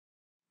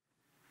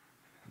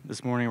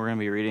This morning we're going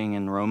to be reading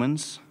in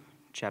Romans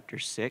chapter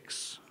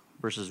 6,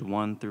 verses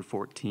 1 through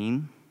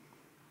 14.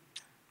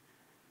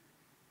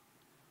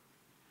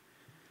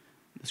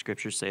 The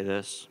scriptures say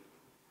this: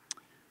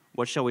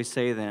 "What shall we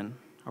say then?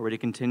 Are we to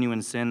continue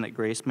in sin that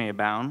grace may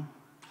abound?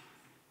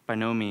 By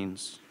no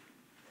means.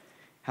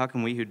 How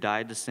can we who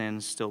died to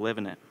sin still live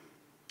in it?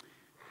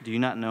 Do you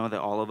not know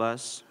that all of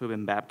us who have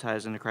been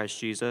baptized into Christ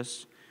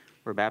Jesus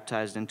were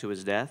baptized into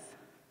his death?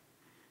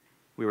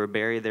 We were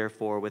buried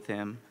therefore with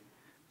him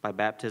by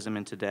baptism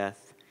into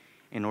death,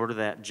 in order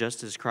that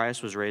just as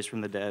Christ was raised from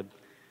the dead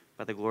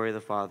by the glory of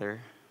the Father,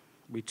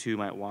 we too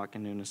might walk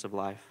in newness of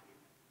life.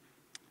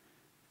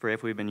 For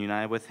if we've been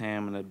united with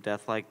him in a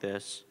death like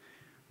this,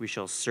 we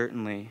shall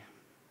certainly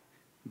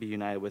be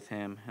united with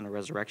him in a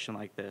resurrection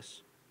like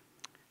this.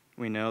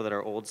 We know that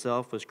our old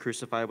self was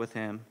crucified with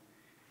him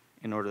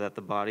in order that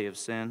the body of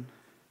sin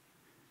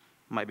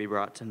might be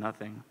brought to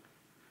nothing,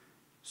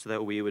 so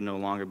that we would no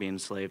longer be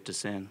enslaved to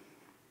sin.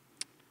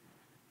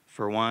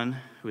 For one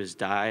who has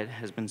died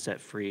has been set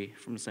free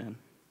from sin.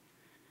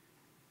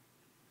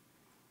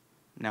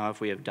 Now if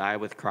we have died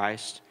with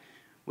Christ,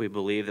 we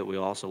believe that we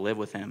will also live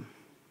with him.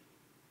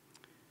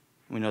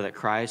 We know that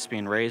Christ,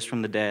 being raised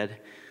from the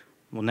dead,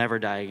 will never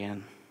die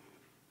again.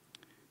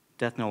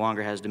 Death no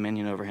longer has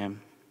dominion over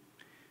him.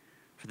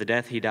 For the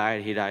death he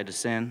died to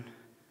sin,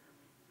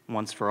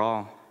 once for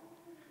all.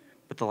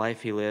 But the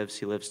life he lives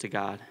to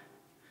God.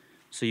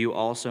 So you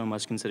also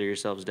must consider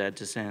yourselves dead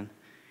to sin,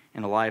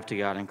 and alive to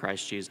God in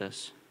Christ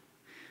Jesus.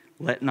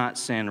 Let not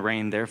sin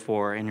reign,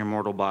 therefore, in your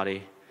mortal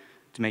body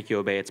to make you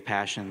obey its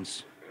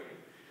passions.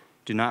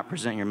 Do not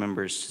present your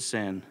members to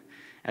sin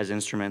as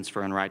instruments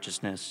for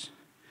unrighteousness,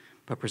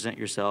 but present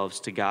yourselves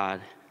to God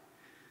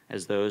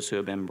as those who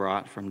have been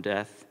brought from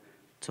death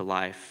to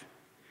life,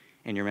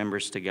 and your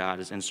members to God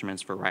as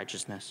instruments for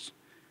righteousness.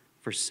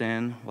 For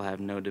sin will have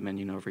no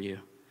dominion over you,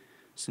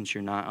 since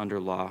you're not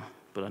under law,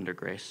 but under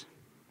grace."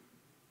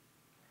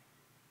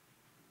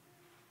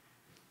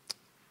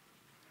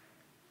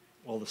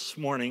 Well, this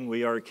morning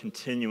we are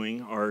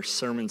continuing our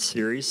sermon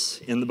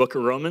series in the book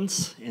of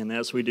Romans. And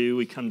as we do,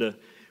 we come to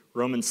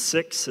Romans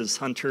 6, as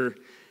Hunter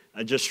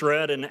just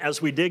read. And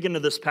as we dig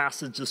into this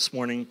passage this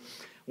morning, I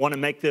want to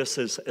make this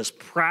as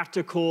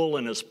practical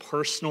and as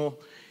personal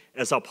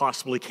as I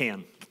possibly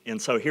can.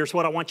 And so here's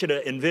what I want you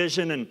to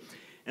envision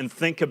and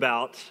think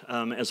about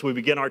as we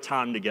begin our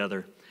time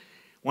together. I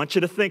want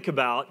you to think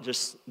about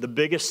just the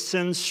biggest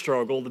sin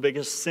struggle, the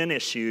biggest sin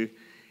issue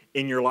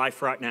in your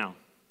life right now.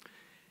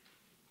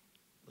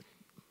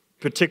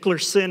 Particular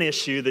sin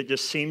issue that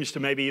just seems to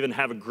maybe even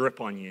have a grip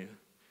on you.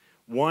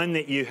 One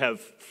that you have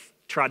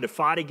tried to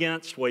fight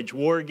against, wage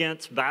war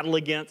against, battle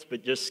against,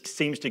 but just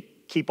seems to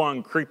keep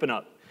on creeping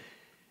up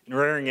and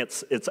rearing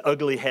its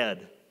ugly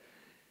head.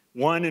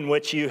 One in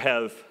which you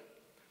have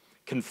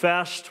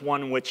confessed,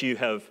 one in which you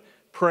have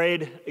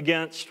prayed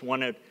against,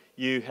 one that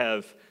you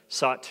have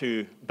sought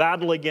to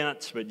battle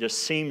against, but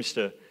just seems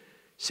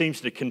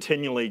to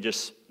continually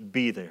just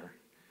be there.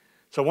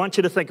 So I want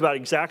you to think about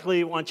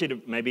I want you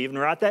to maybe even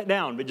write that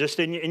down, but just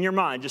in your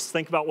mind, just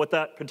think about what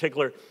that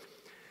particular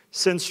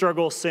sin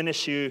struggle, sin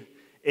issue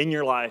in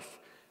your life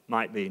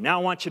might be.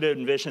 Now I want you to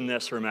envision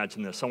this or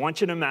imagine this. I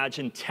want you to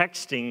imagine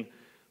texting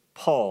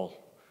Paul,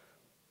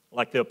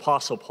 like the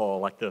Apostle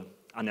Paul,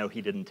 I know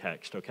he didn't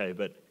text, okay,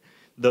 but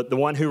the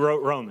one who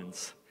wrote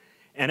Romans,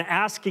 and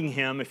asking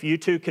him if you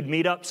two could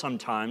meet up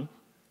sometime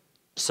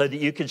so that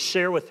you could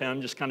share with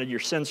him just kind of your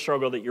sin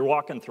struggle that you're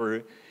walking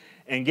through,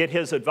 and get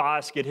his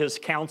advice, get his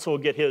counsel,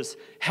 get his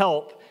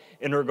help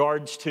in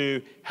regards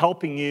to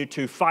helping you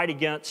to fight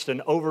against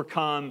and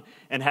overcome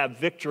and have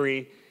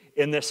victory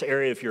in this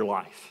area of your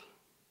life.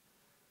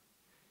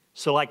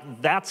 So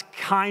that's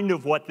kind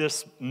of what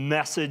this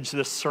message,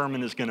 this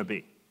sermon is going to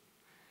be.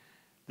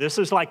 This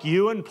is like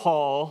you and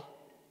Paul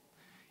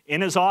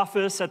in his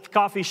office, at the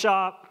coffee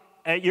shop,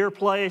 at your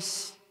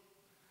place,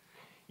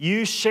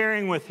 you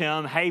sharing with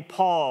him, "Hey,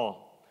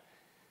 Paul,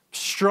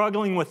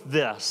 struggling with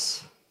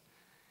this.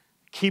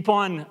 Keep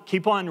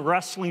on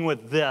wrestling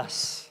with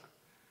this.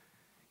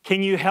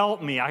 Can you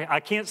help me? I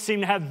can't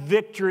seem to have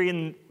victory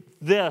in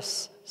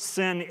this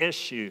sin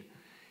issue.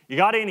 You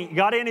got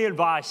any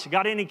advice? You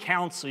got any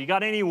counsel? You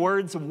got any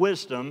words of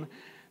wisdom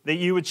that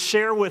you would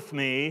share with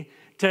me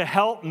to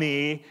help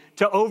me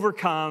to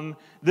overcome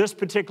this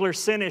particular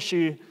sin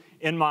issue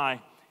in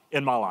my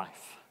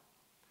life?"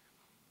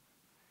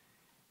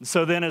 And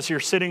so then as you're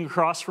sitting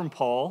across from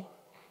Paul,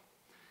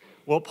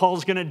 what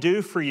Paul's going to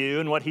do for you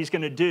and what he's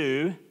going to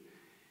do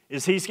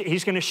is he's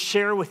going to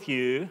share with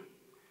you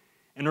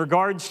in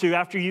regards to,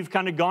 after you've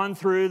kind of gone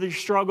through the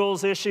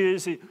struggles,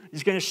 issues,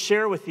 he's going to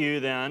share with you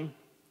then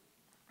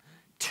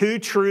 2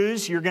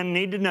 truths you're going to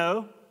need to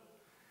know,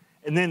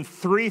 and then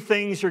 3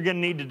 things you're going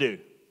to need to do.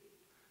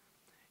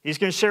 He's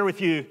going to share with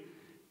you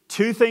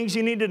 2 things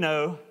you need to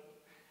know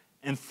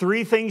and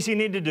 3 things you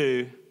need to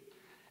do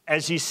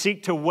as you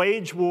seek to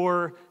wage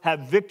war,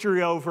 have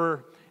victory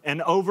over,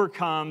 and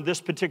overcome this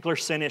particular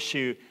sin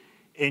issue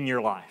in your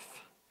life.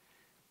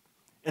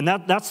 And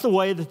that's the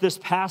way that this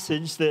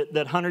passage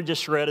that Hunter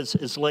just read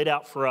is laid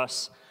out for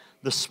us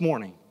this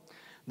morning.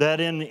 That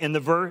in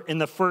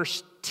the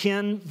first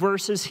 10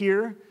 verses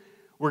here,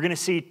 we're going to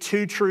see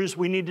two truths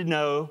we need to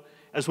know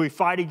as we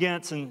fight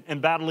against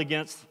and battle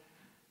against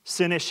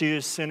sin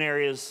issues, sin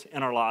areas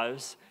in our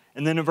lives.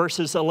 And then in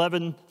verses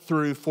 11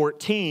 through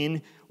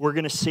 14, we're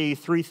going to see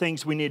three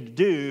things we need to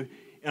do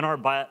in our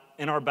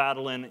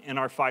battle and in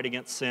our fight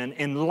against sin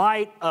in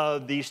light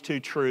of these two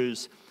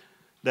truths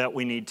that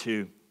we need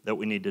to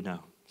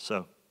know.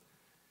 So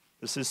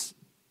this is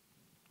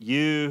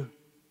you,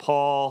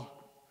 Paul,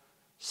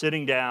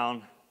 sitting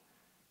down,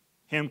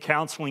 him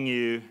counseling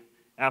you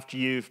after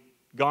you've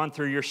gone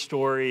through your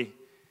story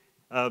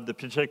of the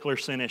particular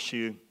sin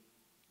issue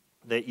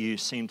that you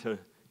seem to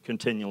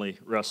continually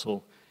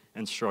wrestle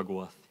and struggle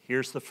with.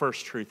 Here's the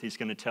first truth he's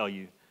going to tell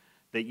you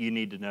that you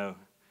need to know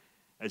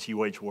as you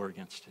wage war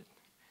against it.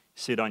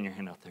 See it on your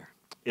hand out there.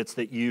 It's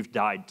that you've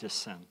died to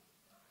sin.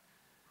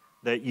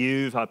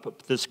 I put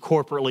this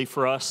corporately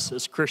for us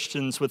as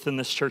Christians within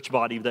this church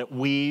body, that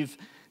we've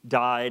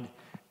died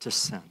to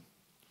sin.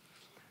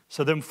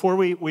 So then before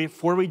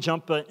we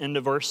jump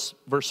into verse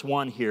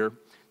 1 here,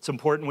 it's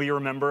important we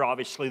remember,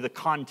 obviously, the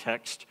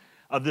context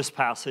of this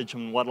passage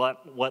and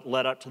what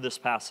led up to this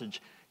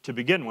passage to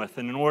begin with.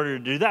 And in order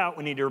to do that,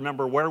 we need to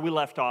remember where we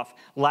left off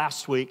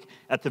last week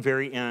at the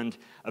very end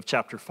of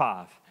chapter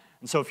 5.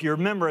 And so if you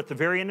remember, at the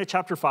very end of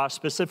chapter 5,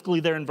 specifically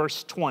there in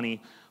verse 20,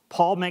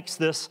 Paul makes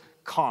this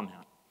comment.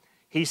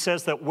 He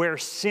says that where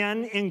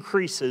sin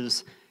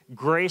increases,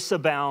 grace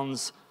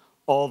abounds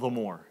all the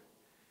more.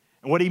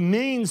 And what he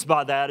means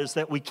by that is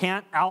that we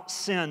can't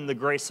out-sin the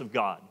grace of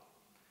God.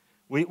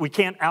 We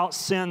can't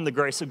out-sin the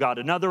grace of God.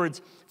 In other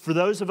words, for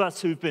those of us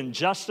who've been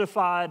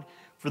justified,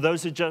 for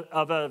those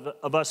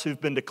of us who've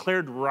been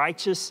declared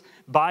righteous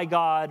by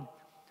God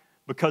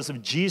because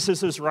of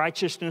Jesus'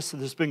 righteousness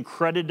that has been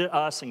credited to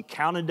us and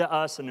counted to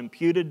us and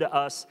imputed to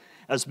us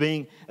as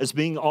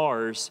being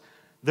ours,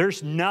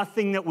 there's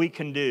nothing that we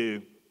can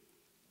do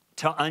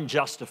to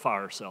unjustify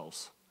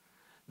ourselves.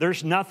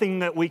 There's nothing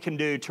that we can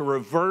do to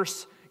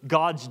reverse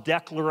God's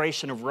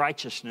declaration of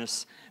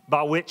righteousness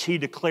by which he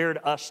declared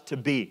us to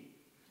be.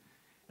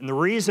 And the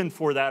reason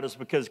for that is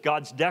because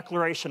God's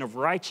declaration of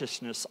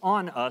righteousness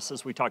on us,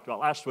 as we talked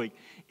about last week,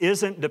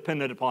 isn't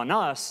dependent upon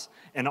us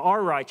and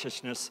our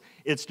righteousness.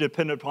 It's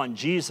dependent upon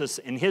Jesus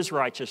and his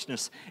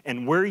righteousness,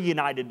 and we're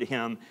united to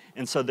him.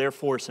 And so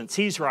therefore, since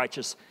he's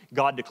righteous,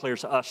 God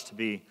declares us to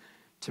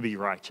be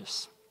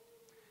righteous.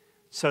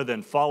 So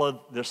then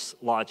follow this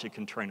logic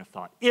and train of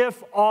thought.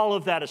 If all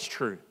of that is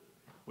true,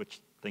 which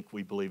I think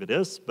we believe it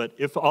is, but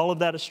if all of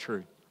that is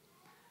true,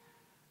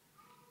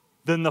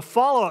 then the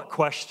follow-up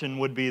question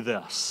would be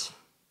this.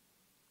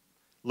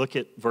 Look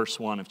at verse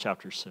 1 of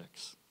chapter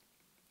 6.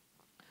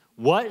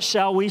 What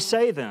shall we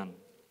say then?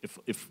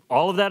 If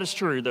all of that is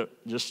true, that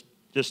just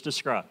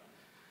describe.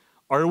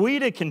 Are we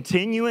to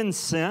continue in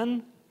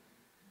sin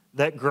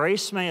that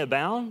grace may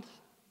abound?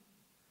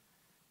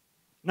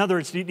 In other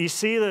words, do you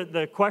see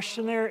the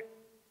question there?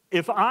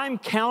 If I'm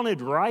counted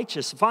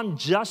righteous, if I'm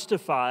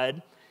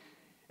justified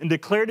and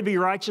declared to be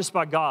righteous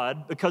by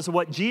God because of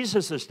what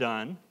Jesus has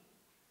done,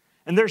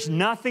 and there's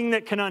nothing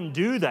that can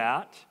undo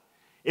that,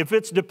 if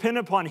it's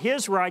dependent upon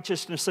his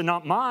righteousness and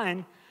not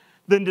mine,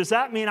 then does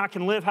that mean I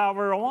can live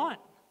however I want?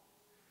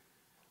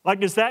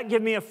 Like, does that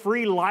give me a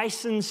free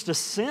license to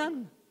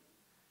sin?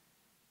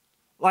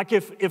 Like,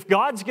 if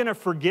God's going to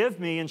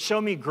forgive me and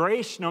show me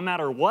grace no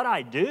matter what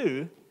I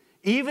do,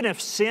 even if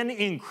sin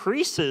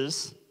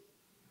increases,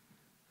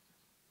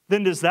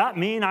 then does that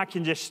mean I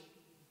can just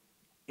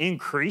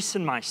increase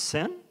in my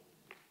sin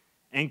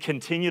and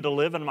continue to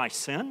live in my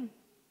sin?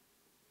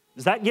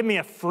 Does that give me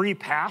a free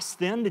pass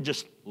then to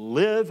just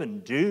live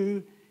and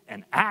do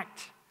and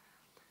act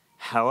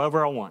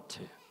however I want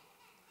to?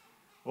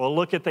 Well,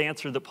 look at the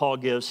answer that Paul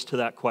gives to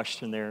that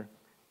question there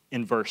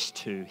in verse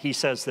 2. He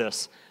says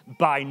this,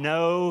 by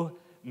no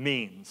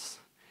means.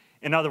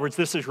 In other words,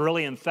 this is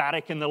really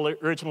emphatic in the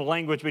original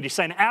language, but he's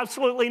saying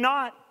absolutely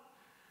not.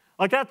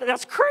 Like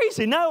that's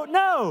crazy.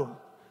 No.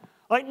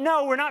 Like,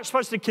 no, we're not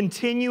supposed to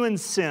continue in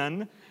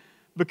sin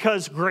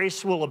because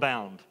grace will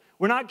abound.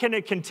 We're not going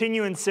to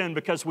continue in sin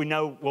because we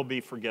know we'll be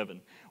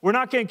forgiven. We're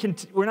not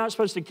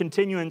supposed to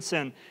continue in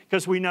sin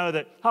because we know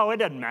that, it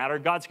doesn't matter.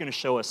 God's going to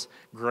show us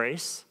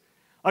grace.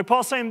 Like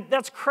Paul's saying,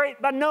 that's great.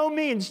 By no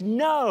means,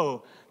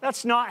 no.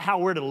 That's not how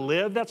we're to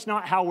live. That's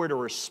not how we're to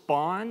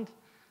respond.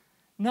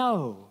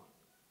 No.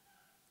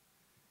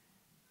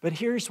 But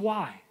here's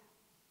why.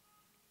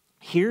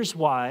 Here's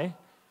why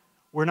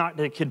we're not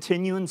to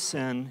continue in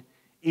sin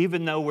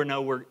even though we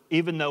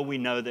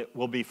know that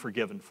we'll be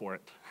forgiven for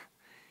it.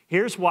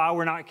 Here's why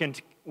we're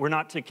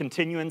not to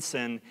continue in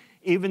sin,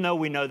 even though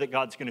we know that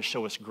God's going to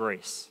show us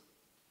grace.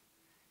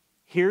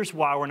 Here's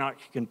why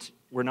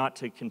we're not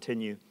to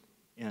continue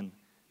in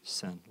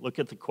sin. Look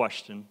at the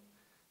question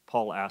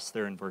Paul asked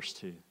there in verse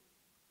 2.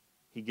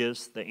 He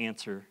gives the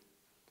answer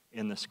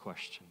in this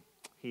question.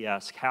 He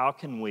asks, how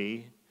can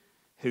we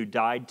who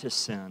died to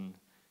sin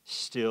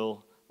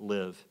still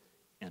live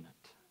in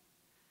it?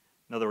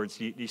 In other words,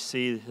 do you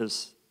see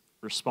his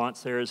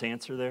response there, his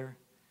answer there?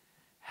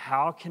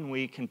 how can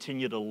we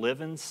continue to live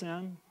in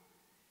sin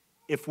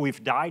if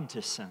we've died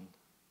to sin?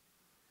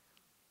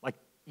 Like,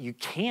 you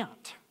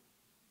can't.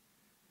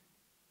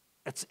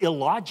 It's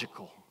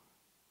illogical.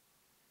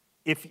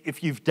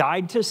 If you've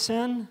died to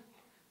sin,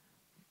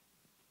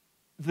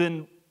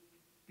 then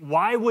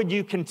why would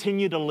you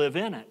continue to live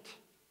in it?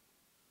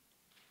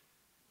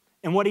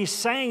 And what he's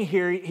saying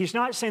here, he's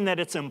not saying that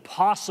it's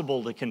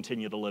impossible to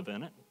continue to live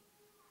in it,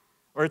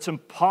 or it's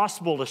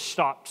impossible to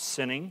stop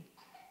sinning.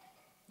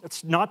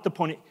 That's not the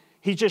point.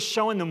 He's just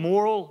showing the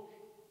moral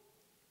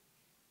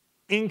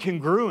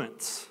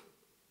incongruence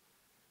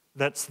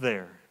that's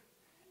there.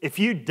 If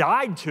you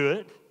died to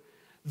it,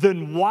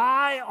 then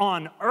why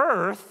on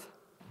earth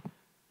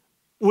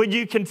would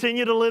you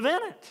continue to live in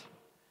it?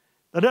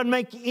 That doesn't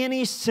make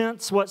any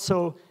sense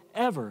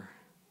whatsoever.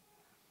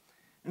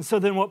 And so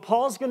then what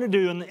Paul's going to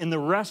do in the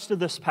rest of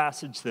this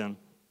passage then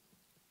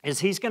is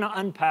he's going to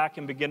unpack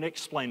and begin to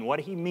explain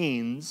what he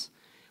means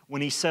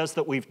when he says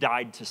that we've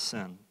died to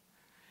sin.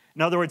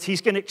 In other words,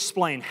 he's going to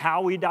explain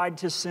how we died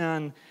to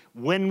sin,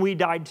 when we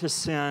died to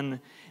sin,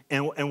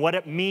 and what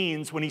it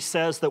means when he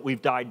says that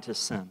we've died to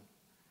sin.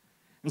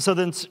 And so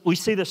then we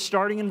see this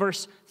starting in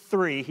verse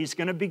 3. He's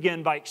going to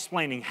begin by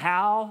explaining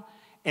how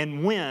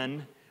and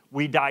when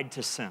we died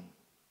to sin.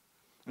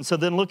 And so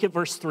then look at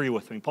verse 3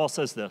 with me. Paul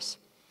says this.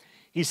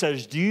 He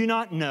says, "Do you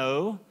not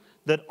know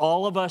that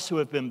all of us who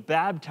have been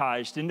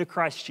baptized into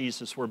Christ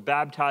Jesus were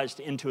baptized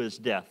into his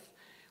death?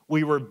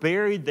 We were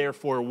buried,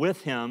 therefore,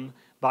 with him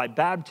by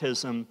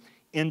baptism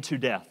into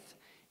death,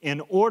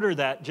 in order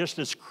that, just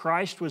as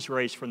Christ was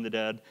raised from the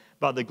dead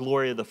by the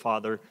glory of the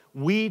Father,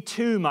 we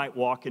too might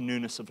walk in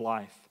newness of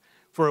life.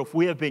 For if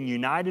we have been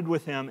united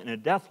with him in a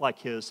death like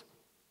his,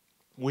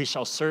 we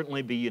shall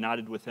certainly be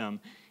united with him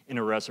in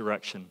a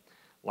resurrection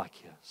like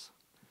his."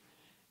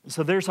 And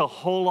so there's a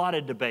whole lot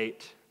of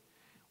debate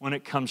when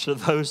it comes to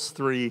those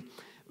three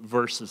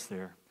verses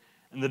there.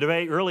 And the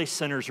debate really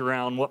centers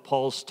around what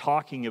Paul's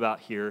talking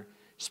about here,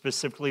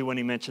 specifically when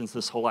he mentions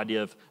this whole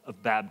idea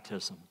of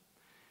baptism.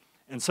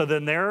 And so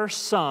then there are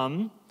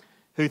some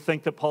who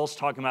think that Paul's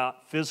talking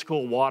about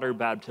physical water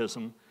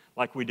baptism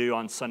like we do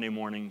on Sunday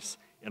mornings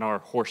in our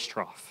horse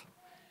trough.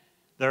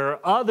 There are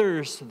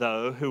others,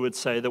 though, who would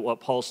say that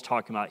what Paul's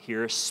talking about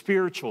here is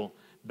spiritual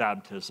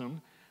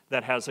baptism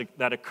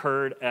that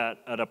occurred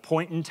at a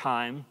point in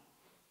time,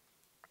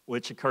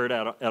 which occurred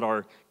at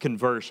our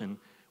conversion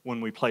when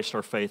we placed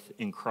our faith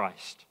in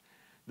Christ.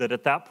 That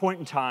at that point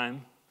in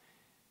time,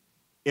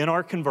 in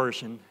our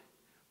conversion,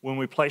 when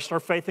we placed our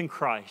faith in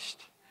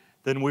Christ,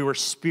 then we were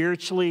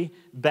spiritually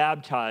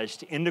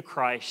baptized into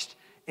Christ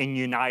and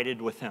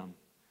united with him.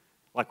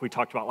 Like we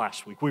talked about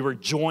last week, we were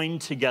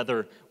joined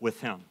together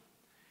with him.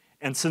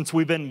 And since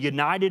we've been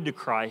united to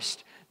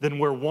Christ, then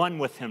we're one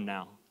with him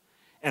now.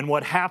 And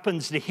what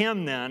happens to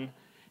him then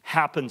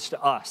happens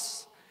to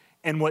us.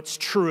 And what's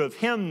true of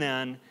him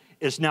then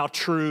is now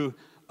true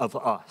of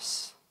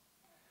us.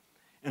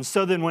 And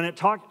so then when it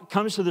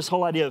comes to this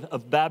whole idea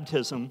of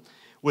baptism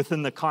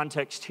within the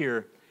context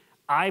here,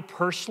 I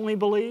personally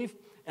believe,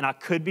 and I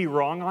could be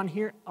wrong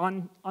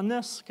on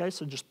this, okay,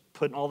 so just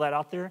putting all that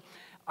out there.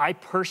 I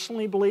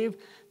personally believe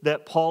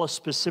that Paul is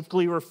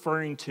specifically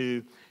referring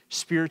to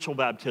spiritual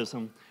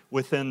baptism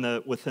within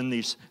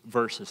these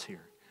verses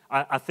here.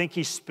 I think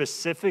he's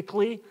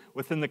specifically,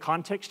 within the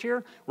context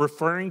here,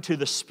 referring to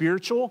the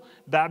spiritual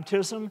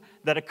baptism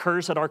that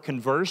occurs at our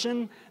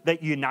conversion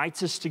that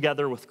unites us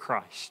together with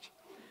Christ.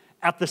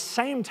 At the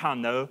same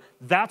time, though,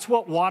 that's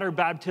what water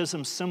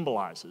baptism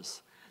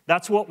symbolizes.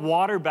 That's what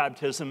water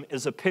baptism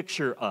is a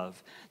picture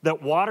of.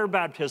 That water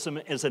baptism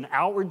is an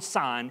outward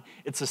sign,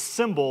 it's a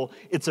symbol,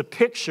 it's a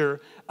picture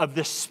of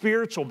this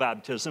spiritual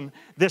baptism,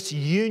 this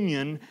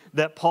union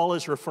that Paul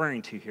is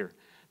referring to here.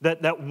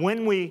 That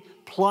when we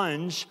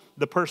plunge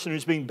the person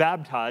who's being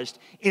baptized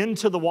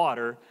into the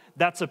water,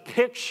 that's a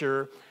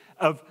picture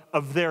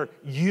of their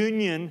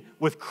union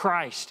with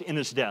Christ in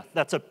his death.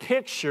 That's a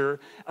picture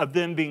of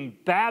them being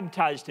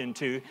baptized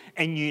into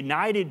and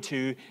united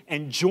to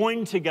and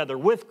joined together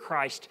with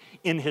Christ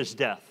in his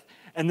death.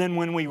 And then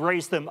when we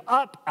raise them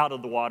up out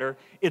of the water,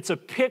 it's a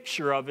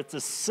picture of, it's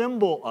a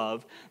symbol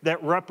of,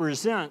 that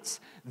represents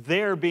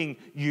their being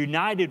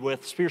united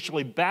with,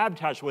 spiritually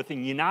baptized with,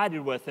 and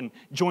united with, and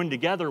joined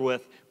together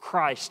with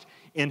Christ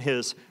in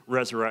his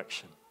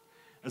resurrection.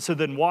 And so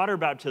then water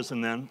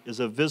baptism then is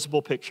a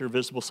visible picture,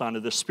 visible sign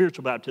of the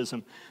spiritual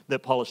baptism that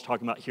Paul is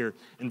talking about here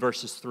in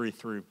verses 3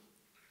 through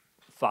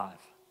 5.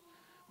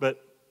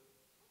 But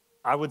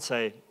I would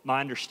say my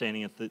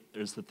understanding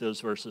is that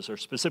those verses are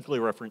specifically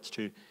a reference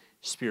to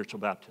spiritual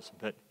baptism.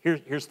 But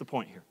here's the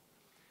point here.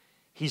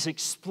 He's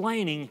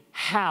explaining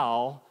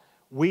how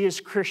we as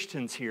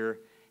Christians here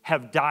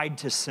have died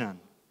to sin.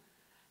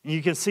 And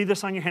you can see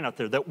this on your handout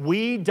there, that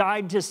we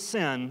died to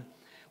sin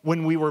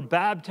when we were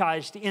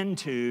baptized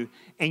into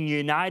and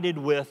united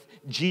with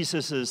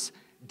Jesus'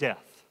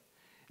 death.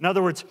 In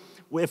other words,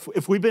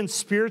 if we've been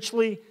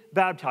spiritually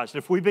baptized,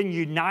 if we've been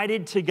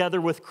united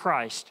together with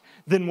Christ,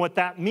 then what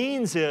that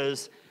means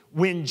is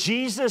when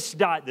Jesus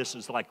died, this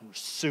is like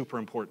super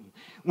important.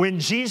 When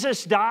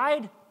Jesus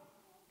died,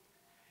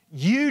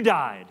 You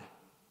died.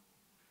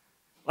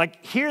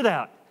 Like, hear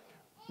that.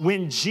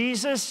 When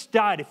Jesus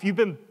died, if you've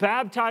been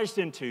baptized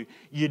into,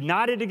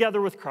 united together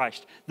with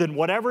Christ, then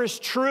whatever is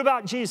true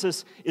about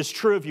Jesus is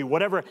true of you.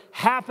 Whatever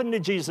happened to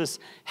Jesus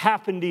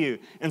happened to you.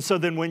 And so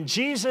then when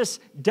Jesus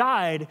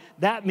died,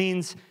 that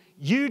means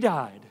you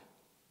died.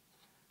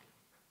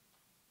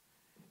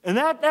 And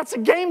that's a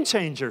game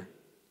changer.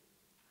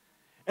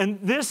 And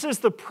this is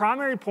the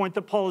primary point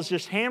that Paul is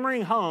just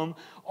hammering home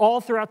all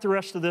throughout the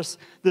rest of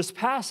this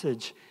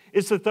passage.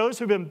 It's that those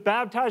who've been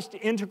baptized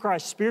into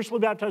Christ, spiritually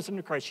baptized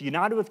into Christ,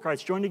 united with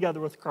Christ, joined together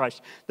with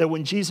Christ, that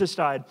when Jesus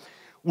died,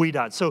 we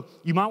died. So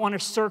you might want to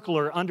circle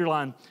or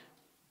underline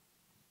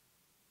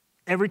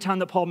every time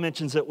that Paul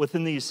mentions it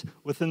within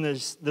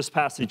this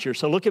passage here.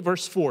 So look at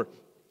verse 4.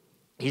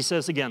 He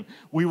says again,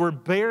 we were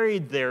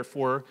buried,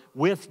 therefore,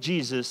 with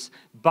Jesus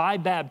by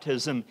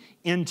baptism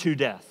into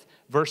death.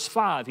 Verse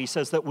 5, he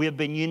says that we have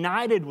been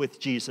united with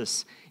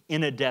Jesus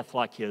in a death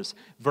like his.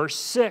 Verse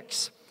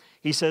 6,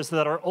 he says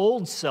that our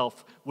old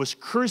self was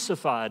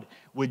crucified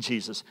with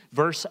Jesus.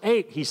 Verse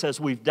 8, he says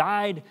we've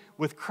died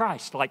with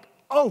Christ, like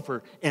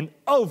over and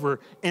over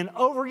and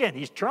over again.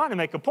 He's trying to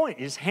make a point.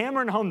 He's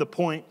hammering home the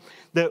point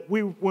that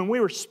when we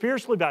were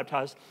spiritually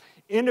baptized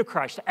into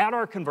Christ, at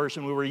our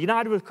conversion, we were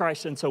united with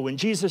Christ, and so when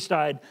Jesus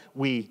died,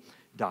 we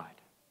died.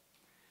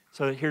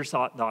 So here's the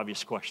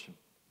obvious question.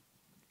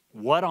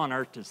 What on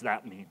earth does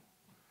that mean?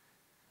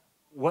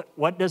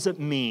 What does it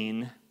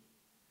mean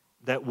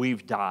that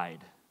we've died?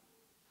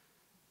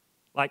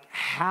 Like,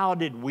 how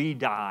did we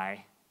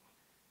die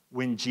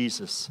when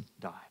Jesus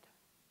died?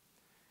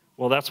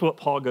 Well, that's what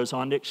Paul goes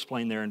on to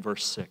explain there in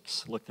verse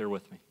 6. Look there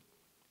with me.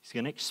 He's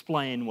going to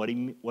explain what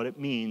it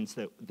means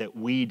that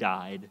we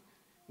died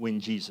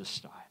when Jesus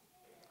died.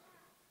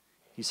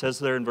 He says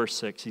there in verse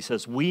 6, he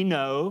says, we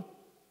know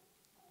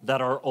that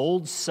our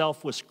old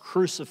self was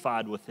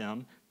crucified with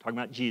him, talking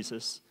about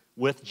Jesus,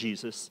 with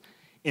Jesus,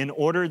 in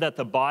order that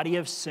the body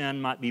of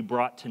sin might be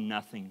brought to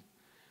nothing,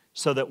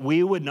 so that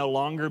we would no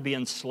longer be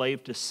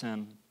enslaved to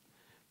sin.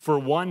 For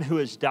one who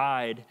has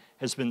died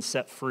has been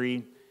set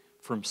free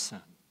from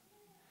sin.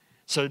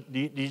 So do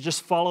you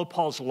just follow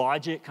Paul's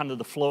logic, kind of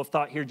the flow of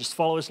thought here? Just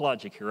follow his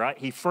logic here, right?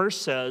 He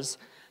first says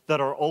that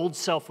our old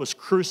self was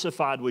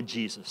crucified with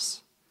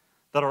Jesus.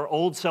 That our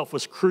old self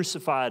was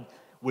crucified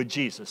with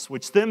Jesus,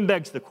 which then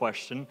begs the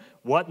question,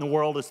 what in the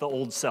world is the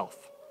old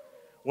self?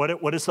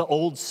 What is the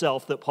old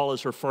self that Paul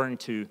is referring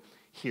to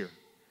here?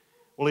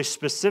 Well, he's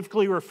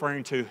specifically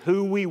referring to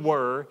who we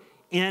were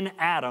in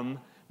Adam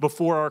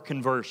before our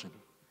conversion.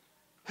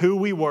 Who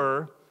we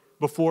were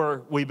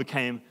before we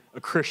became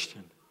a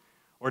Christian.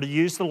 Or to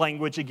use the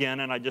language again,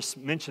 and I just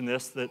mentioned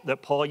this,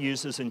 that Paul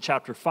uses in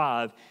chapter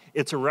 5,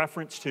 it's a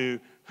reference to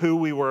who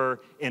we were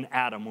in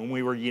Adam when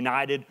we were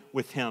united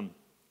with him,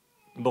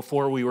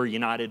 before we were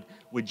united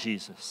with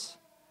Jesus.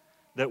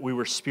 That we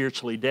were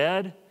spiritually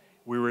dead,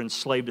 we were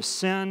enslaved to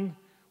sin,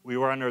 we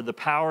were under the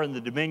power and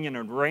the dominion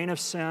and reign of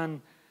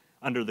sin,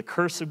 under the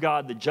curse of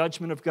God, the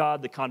judgment of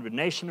God, the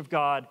condemnation of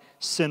God.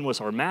 Sin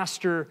was our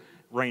master,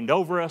 reigned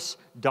over us,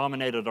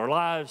 dominated our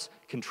lives,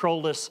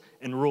 controlled us,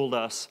 and ruled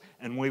us,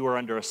 and we were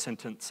under a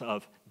sentence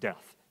of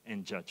death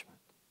and judgment.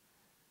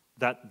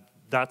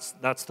 That's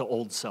the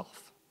old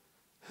self,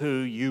 who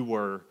you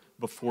were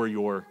before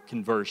your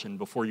conversion,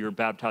 before you were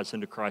baptized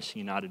into Christ and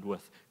united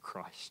with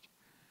Christ.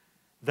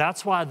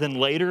 That's why then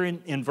later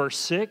in verse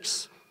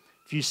 6,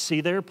 if you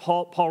see there,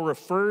 Paul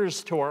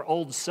refers to our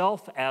old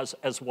self as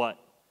what?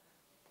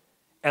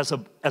 As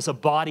a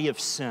body of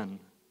sin.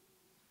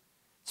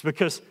 It's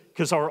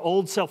because our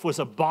old self was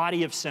a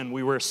body of sin.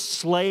 We were a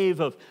slave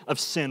of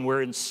sin.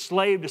 We're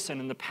enslaved to sin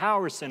and the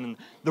power of sin and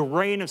the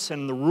reign of sin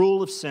and the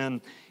rule of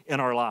sin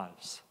in our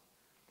lives.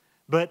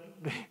 But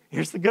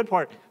here's the good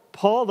part.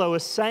 Paul, though,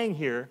 is saying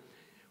here,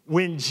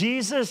 when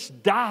Jesus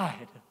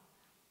died,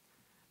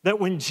 that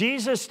when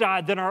Jesus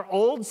died, then our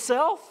old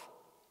self,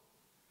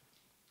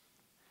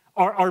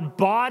 our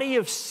body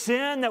of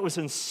sin that was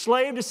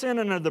enslaved to sin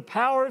and under the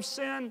power of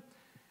sin,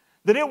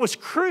 that it was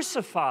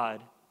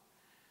crucified.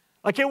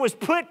 Like it was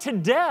put to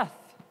death.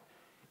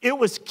 It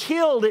was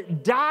killed.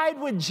 It died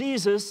with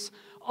Jesus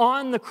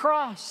on the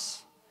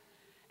cross.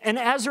 And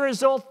as a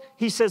result,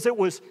 he says it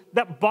was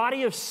that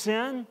body of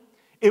sin,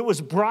 it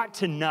was brought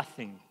to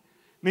nothing.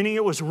 Meaning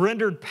it was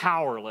rendered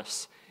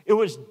powerless. It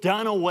was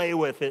done away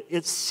with.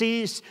 It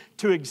ceased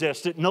to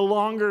exist. It no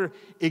longer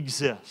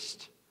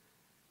exists.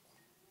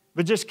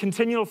 But just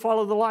continue to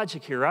follow the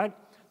logic here, right?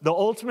 The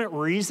ultimate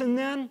reason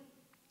then,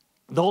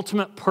 the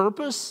ultimate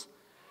purpose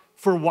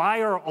for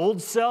why our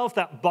old self,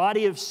 that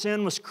body of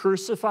sin, was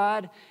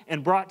crucified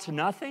and brought to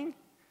nothing,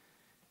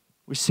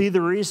 we see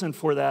the reason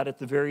for that at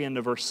the very end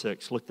of verse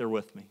 6. Look there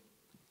with me.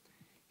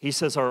 He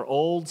says our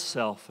old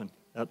self, and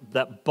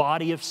that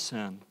body of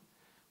sin,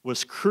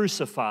 was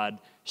crucified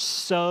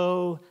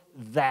so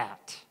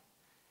that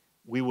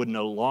we would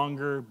no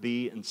longer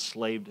be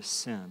enslaved to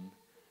sin.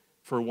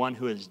 For one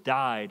who has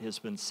died has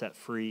been set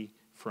free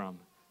from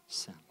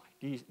sin.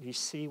 Do you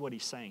see what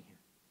he's saying here?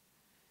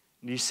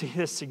 Do you see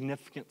the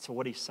significance of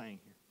what he's saying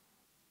here?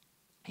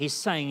 He's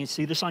saying, you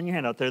see this on your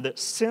hand out there, that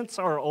since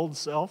our old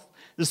self,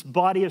 this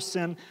body of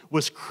sin,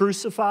 was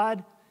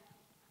crucified,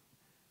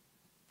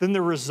 then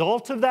the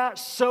result of that,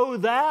 so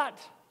that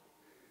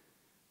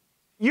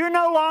you're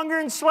no longer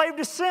enslaved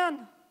to sin.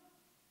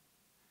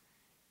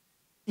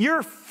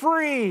 You're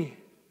free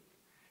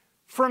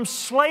from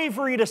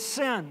slavery to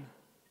sin.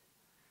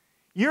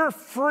 You're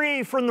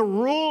free from the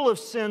rule of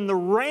sin, the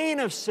reign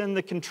of sin,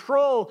 the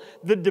control,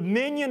 the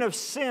dominion of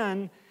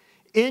sin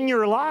in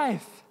your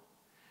life.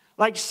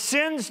 Like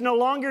sin's no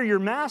longer your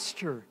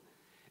master.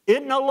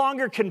 It no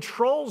longer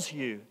controls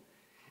you.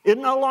 It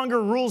no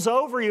longer rules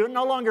over you. It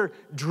no longer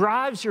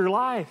drives your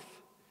life.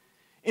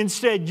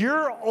 Instead,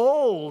 your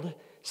old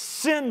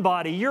sin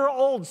body, your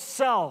old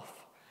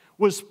self,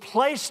 was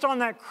placed on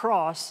that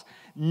cross,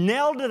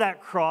 nailed to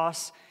that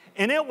cross,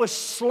 and it was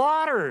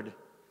slaughtered.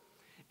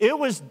 It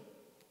was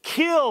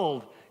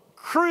killed,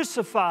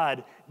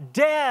 crucified,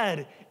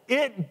 dead.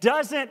 It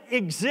doesn't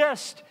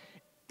exist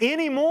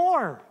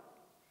anymore.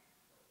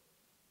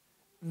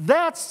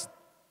 That's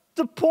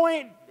the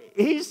point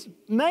he's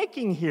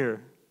making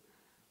here.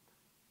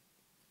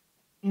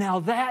 Now,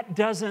 that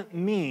doesn't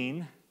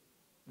mean,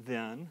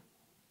 then,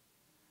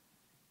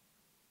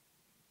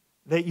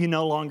 that you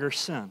no longer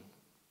sin.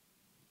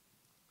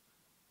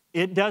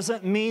 It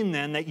doesn't mean,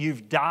 then, that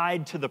you've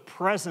died to the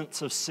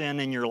presence of sin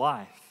in your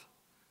life.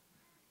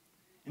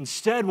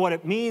 Instead, what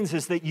it means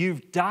is that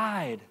you've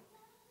died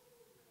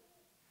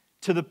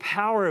to the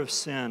power of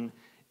sin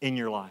in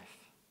your life,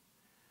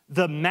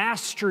 the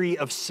mastery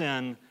of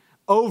sin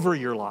over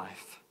your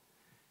life.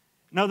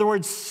 In other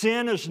words,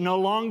 sin is no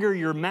longer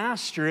your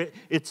master.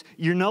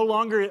 You're no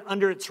longer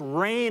under its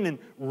reign and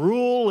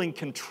rule and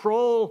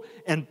control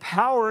and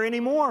power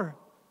anymore.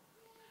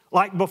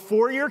 Like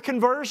before your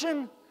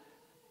conversion,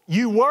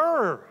 you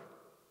were.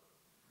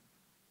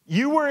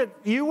 You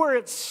were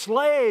its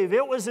slave.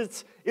 It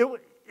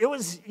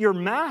was your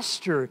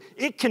master.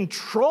 It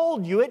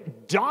controlled you.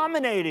 It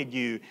dominated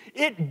you.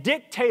 It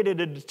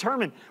dictated and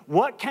determined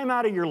what came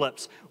out of your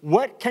lips,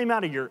 what came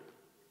out of your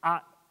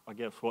eye. I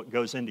guess what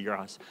goes into your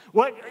eyes.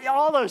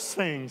 All those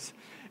things.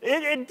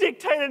 It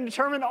dictated and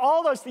determined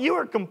all those things. You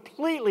were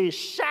completely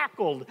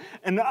shackled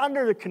and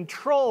under the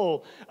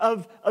control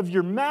of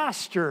your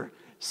master,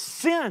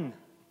 sin.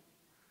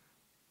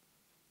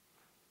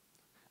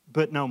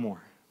 But no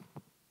more.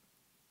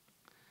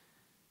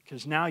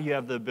 Because now you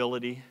have the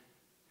ability,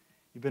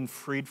 you've been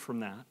freed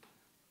from that,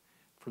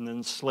 from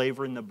the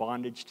slavery and the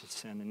bondage to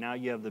sin, and now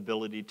you have the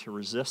ability to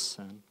resist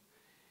sin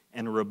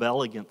and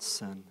rebel against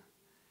sin.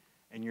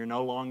 And you're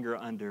no longer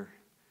under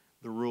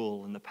the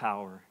rule and the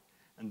power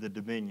and the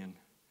dominion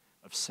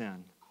of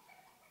sin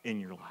in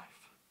your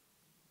life.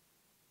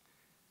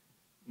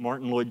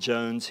 Martin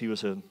Lloyd-Jones, he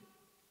was an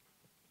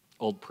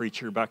old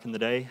preacher back in the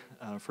day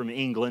from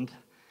England,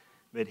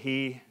 but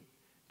he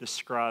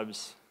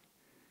describes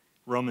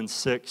Romans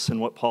 6 and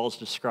what Paul's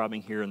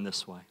describing here in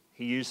this way.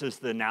 He uses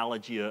the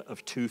analogy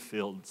of two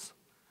fields.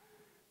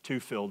 Two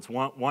fields.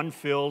 One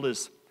field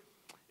is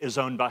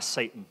owned by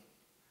Satan,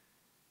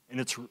 and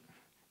it's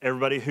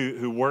everybody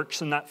who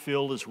works in that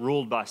field is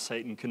ruled by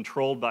Satan,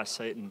 controlled by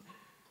Satan,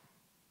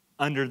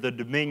 under the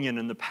dominion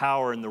and the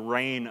power and the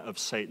reign of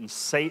Satan.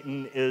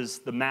 Satan is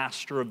the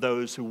master of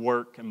those who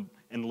work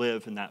and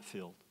live in that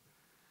field.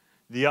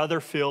 The other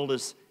field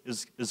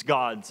is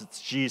God's.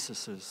 It's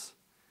Jesus's.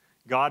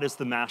 God is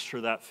the master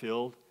of that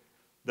field.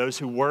 Those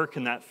who work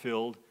in that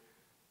field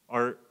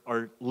are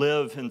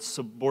live in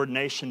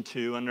subordination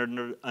to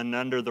and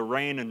under the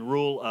reign and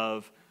rule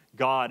of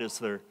God as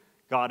their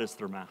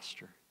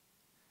master.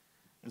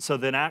 And so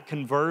then at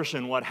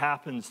conversion, what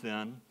happens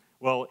then?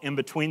 Well, in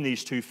between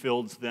these two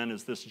fields then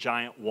is this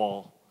giant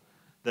wall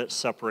that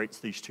separates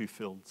these two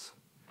fields.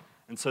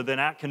 And so then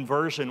at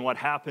conversion, what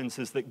happens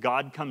is that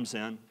God comes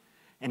in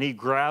and he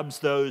grabs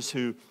those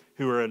who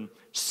are in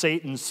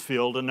Satan's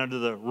field and under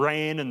the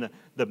reign and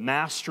the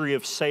mastery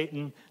of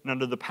Satan and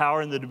under the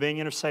power and the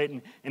dominion of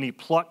Satan, and he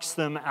plucks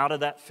them out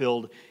of that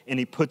field and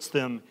he puts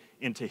them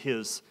into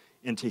his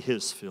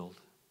field.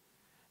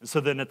 And so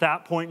then at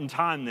that point in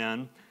time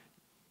then,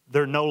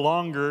 they're no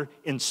longer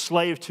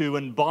enslaved to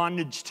and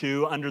bondage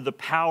to under the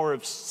power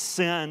of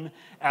sin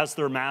as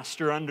their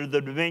master, under the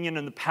dominion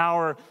and the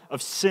power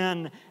of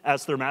sin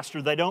as their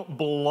master. They don't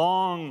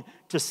belong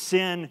to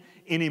sin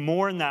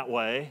anymore in that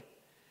way.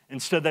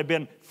 Instead, they've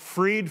been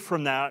freed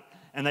from that,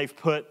 and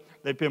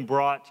they've been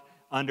brought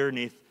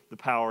underneath the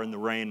power and the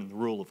reign and the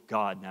rule of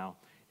God now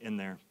in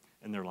their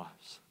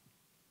lives.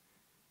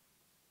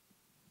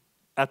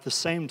 At the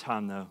same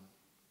time, though,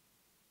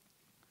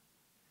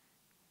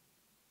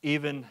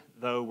 even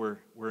though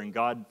we're in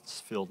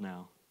God's field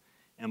now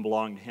and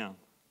belong to him,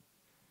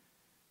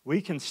 we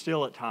can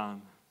still at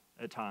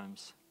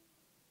times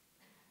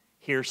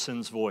hear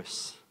sin's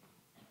voice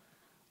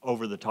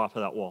over the top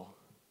of that wall,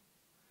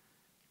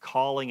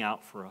 calling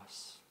out for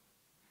us,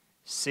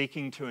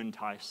 seeking to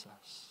entice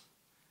us,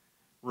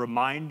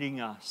 reminding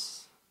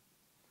us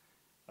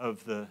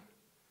of the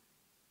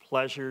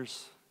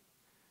pleasures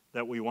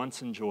that we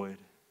once enjoyed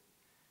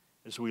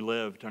as we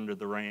lived under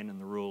the reign and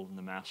the rule and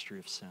the mastery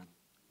of sin.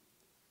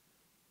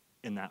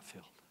 in that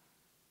field.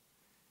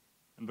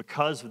 And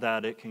because of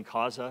that, it can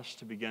cause us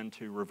to begin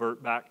to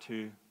revert back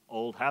to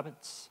old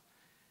habits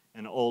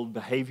and old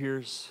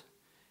behaviors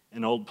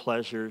and old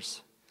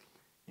pleasures,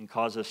 and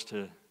cause us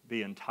to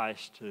be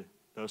enticed to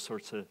those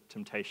sorts of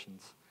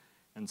temptations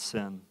and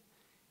sin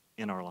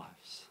in our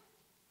lives.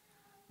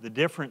 The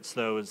difference,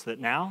 though, is that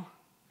now,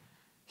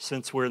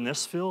 since we're in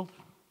this field,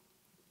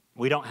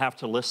 we don't have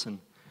to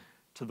listen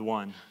to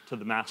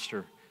the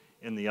master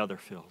in the other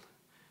field,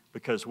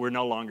 because we're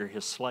no longer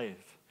his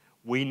slave.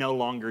 We no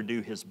longer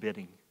do his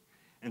bidding.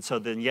 And so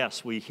then,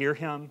 yes, we hear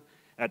him.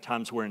 At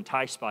times we're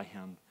enticed by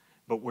him,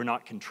 but we're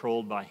not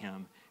controlled by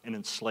him and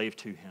enslaved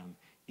to him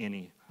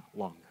any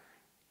longer.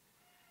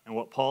 And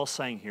what Paul's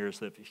saying here is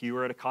that if you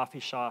were at a coffee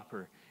shop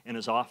or in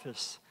his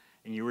office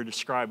and you were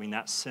describing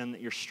that sin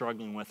that you're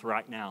struggling with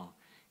right now,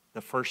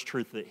 the first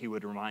truth that he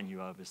would remind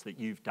you of is that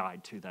you've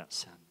died to that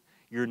sin.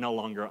 You're no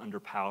longer under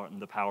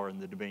the power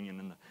and the dominion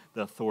and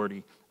the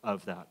authority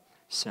of that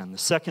sin. The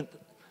second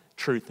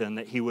truth then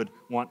that he would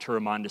want to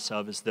remind us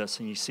of is this,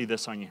 and you see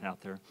this on your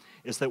out there,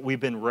 is that we've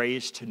been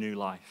raised to new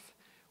life.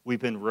 We've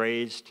been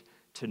raised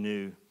to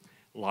new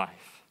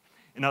life.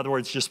 In other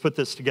words, just put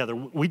this together.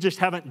 We just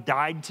haven't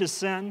died to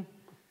sin,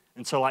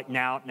 and so like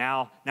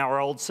now our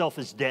old self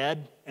is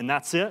dead, and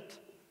that's it.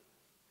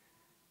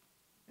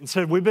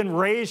 Instead, we've been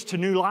raised to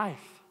new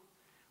life.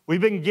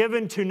 We've been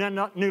given to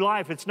new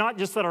life. It's not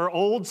just that our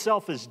old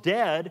self is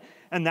dead,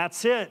 and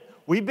that's it.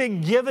 We've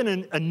been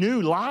given a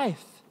new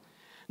life.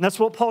 And that's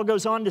what Paul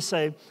goes on to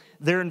say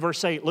there in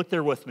verse 8. Look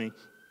there with me.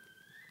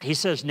 He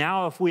says,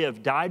 now if we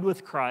have died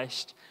with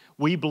Christ,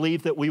 we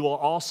believe that we will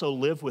also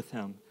live with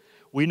him.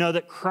 We know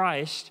that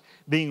Christ,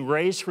 being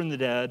raised from the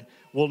dead,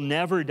 will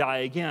never die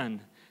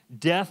again.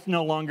 Death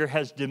no longer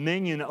has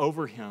dominion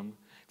over him.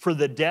 For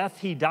the death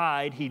he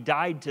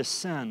died to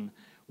sin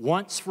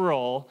once for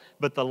all,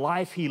 but the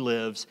life he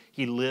lives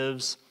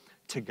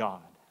to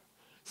God.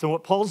 So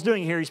what Paul's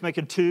doing here, he's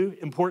making two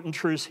important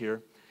truths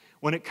here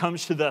when it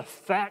comes to the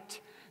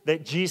effect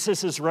that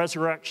Jesus'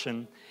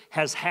 resurrection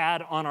has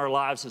had on our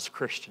lives as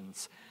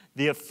Christians.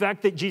 The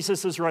effect that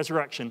Jesus'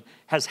 resurrection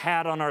has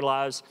had on our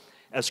lives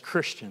as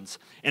Christians.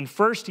 And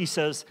first he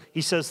says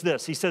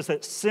this. He says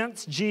that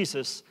since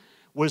Jesus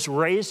was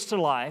raised to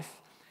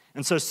life,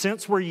 and so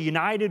since we're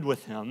united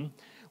with him,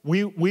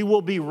 we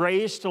will be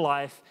raised to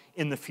life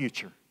in the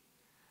future.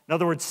 In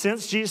other words,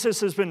 since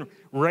Jesus has been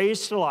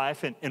raised to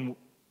life and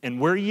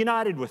we're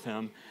united with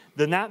him,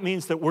 then that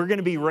means that we're going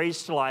to be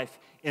raised to life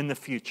in the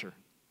future,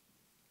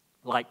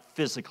 like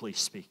physically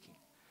speaking.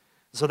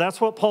 So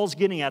that's what Paul's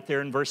getting at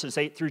there in verses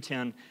 8 through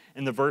 10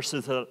 in the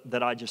verses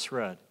that I just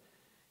read.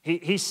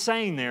 He's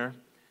saying there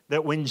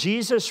that when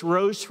Jesus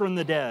rose from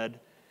the dead,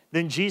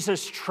 then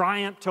Jesus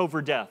triumphed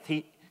over death.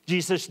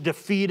 Jesus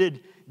defeated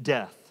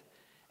death.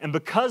 And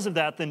because of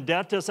that, then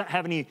death doesn't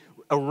have any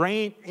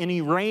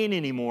reign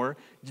anymore.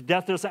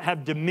 Death doesn't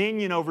have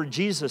dominion over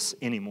Jesus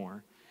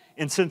anymore.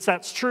 And since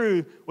that's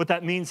true, what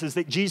that means is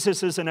that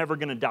Jesus isn't ever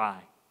going to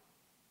die.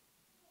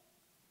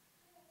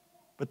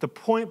 But the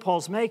point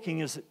Paul's making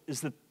is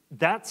that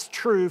that's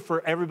true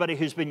for everybody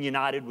who's been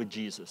united with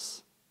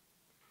Jesus.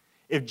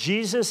 If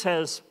Jesus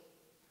has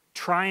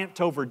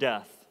triumphed over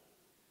death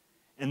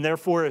and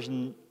therefore is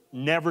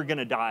never going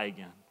to die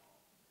again,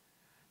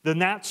 then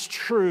that's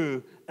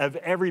true of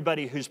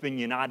everybody who's been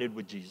united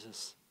with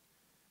Jesus.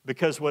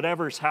 Because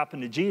whatever's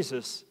happened to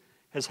Jesus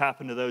has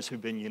happened to those who've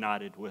been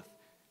united with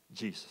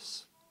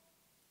Jesus.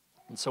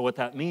 And so what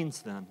that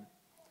means then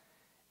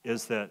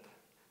is that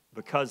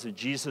because of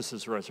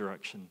Jesus'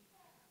 resurrection,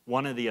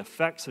 one of the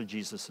effects of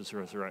Jesus'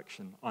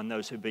 resurrection on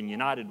those who've been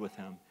united with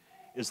him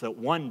is that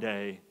one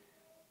day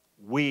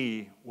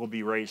we will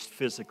be raised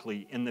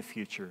physically in the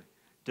future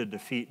to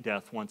defeat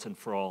death once and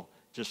for all,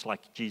 just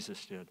like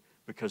Jesus did,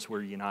 because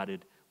we're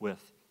united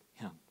with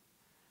him.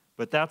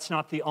 But that's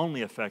not the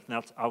only effect.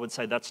 I would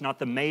say that's not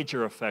the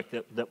major effect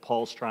that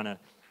Paul's trying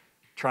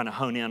to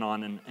hone in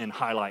on and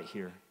highlight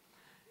here.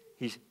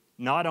 He's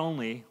not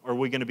only are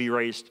we going to be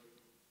raised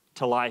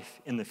to life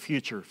in the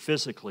future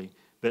physically,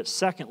 but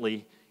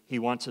secondly, he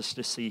wants us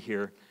to see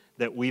here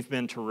that we've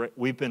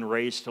been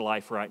raised to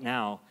life right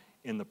now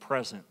in the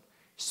present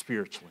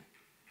spiritually.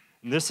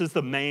 And this is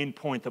the main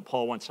point that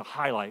Paul wants to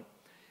highlight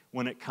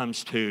when it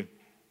comes to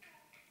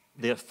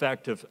the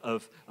effect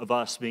of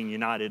us being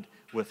united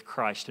with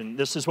Christ. And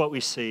this is what we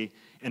see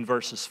in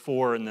verses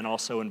 4 and then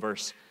also in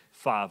verse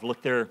 5.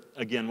 Look there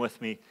again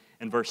with me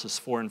in verses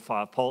 4 and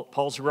 5.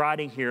 Paul's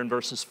writing here in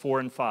verses 4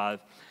 and 5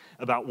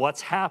 about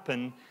what's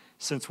happened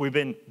since we've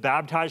been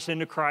baptized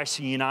into Christ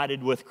and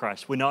united with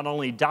Christ. We not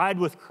only died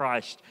with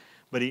Christ,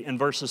 but in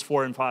verses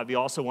 4 and 5, he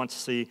also wants to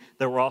see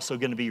that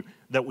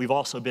we've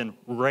also been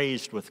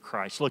raised with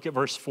Christ. Look at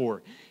verse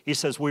 4. He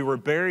says, we were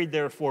buried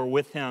therefore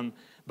with him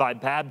by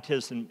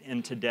baptism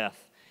into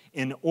death,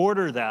 in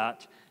order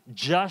that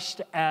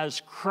just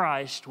as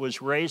Christ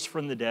was raised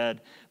from the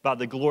dead by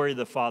the glory of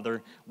the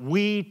Father,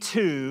 we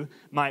too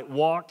might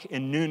walk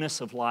in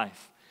newness of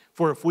life.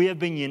 For if we have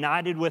been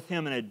united with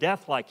him in a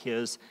death like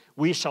his,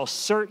 we shall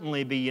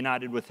certainly be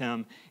united with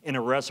him in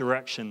a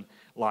resurrection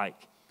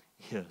like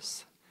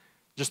his.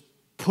 Just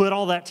put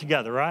all that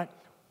together, right?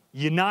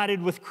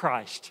 United with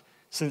Christ.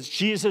 Since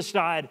Jesus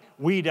died,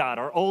 we died.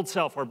 Our old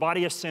self, our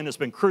body of sin has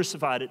been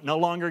crucified. It no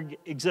longer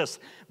exists.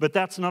 But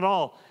that's not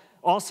all.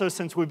 Also,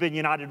 since we've been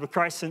united with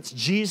Christ, since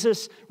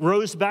Jesus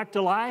rose back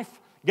to life,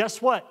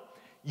 guess what?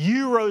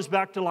 You rose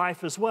back to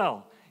life as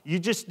well. You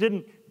just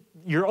didn't,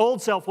 your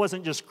old self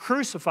wasn't just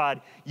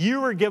crucified.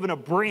 You were given a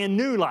brand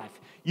new life.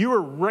 You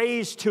were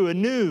raised to a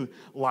new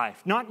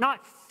life.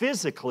 Not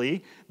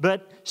physically,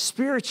 but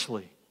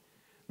spiritually.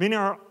 I mean,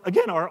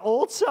 our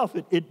old self,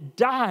 it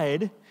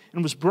died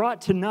and was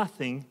brought to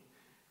nothing.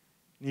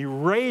 And He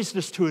raised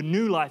us to a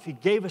new life. He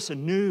gave us a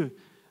new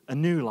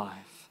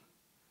life.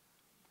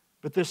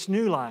 But this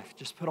new life,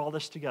 just put all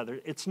this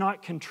together, it's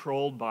not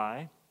controlled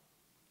by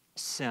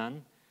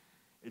sin.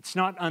 It's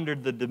not under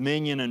the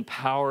dominion and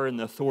power and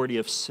the authority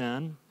of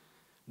sin,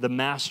 the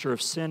master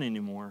of sin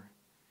anymore.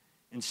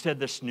 Instead,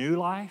 this new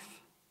life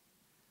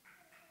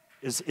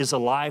is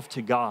alive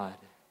to God.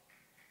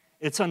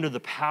 It's under the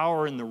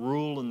power and the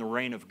rule and the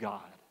reign of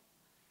God,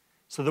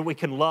 so that we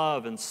can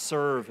love and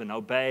serve and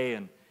obey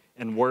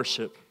and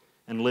worship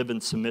and live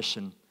in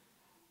submission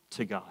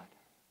to God.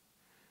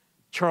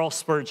 Charles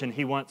Spurgeon,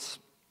 he once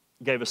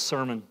gave a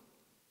sermon.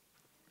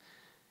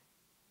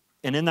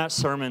 And in that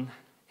sermon,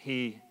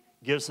 he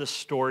gives this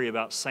story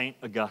about St.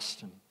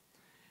 Augustine.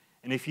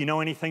 And if you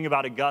know anything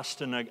about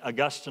Augustine,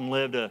 Augustine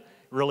lived a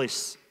really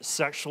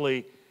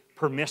sexually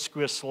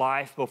promiscuous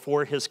life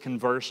before his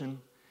conversion.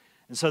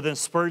 And so then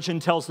Spurgeon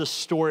tells this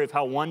story of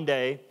how one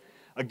day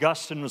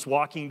Augustine was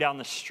walking down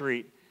the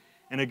street,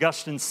 and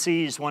Augustine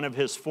sees one of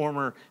his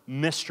former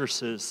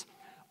mistresses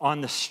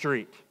on the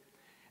street.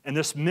 And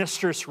this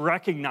mistress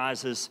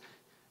recognizes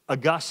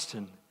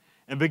Augustine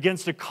and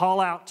begins to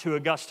call out to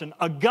Augustine,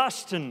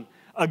 "Augustine,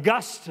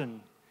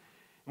 Augustine."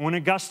 And when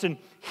Augustine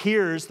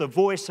hears the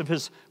voice of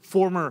his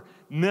former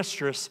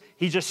mistress,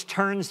 he just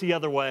turns the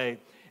other way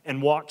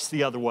and walks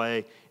the other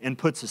way and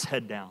puts his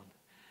head down.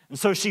 And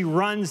so she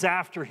runs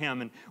after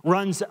him and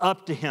runs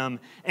up to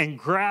him and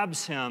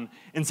grabs him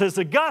and says,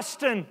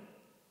 "Augustine,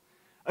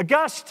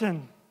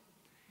 Augustine,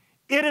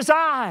 it is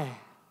I."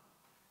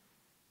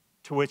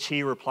 To which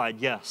he replied,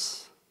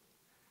 "Yes,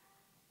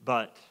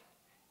 but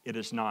it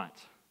is not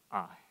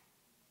I."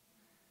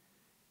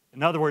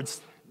 In other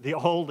words, the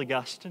old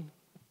Augustine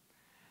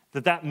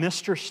that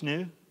mistress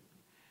knew,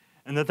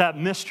 and that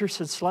mistress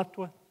had slept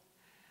with,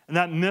 and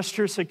that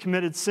mistress had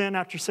committed sin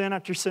after sin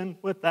after sin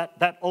with,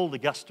 that old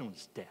Augustine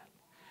was dead.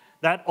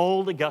 That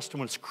old Augustine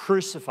was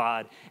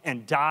crucified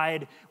and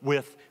died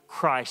with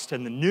Christ.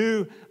 And the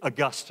new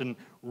Augustine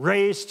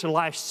raised to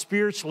life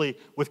spiritually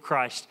with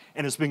Christ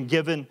and has been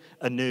given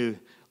a new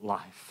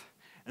life.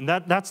 And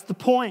that's the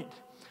point.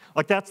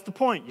 Like, that's the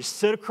point. You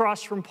sit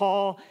across from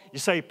Paul. You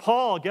say,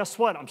 "Paul, guess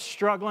what? I'm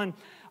struggling.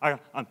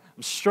 I'm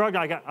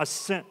struggling. I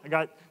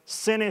got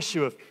sin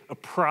issue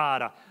of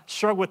pride. I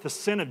struggle with the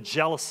sin of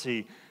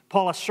jealousy.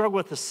 Paul, I struggle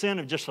with the sin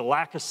of just a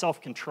lack of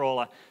self-control.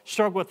 I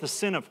struggle with the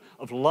sin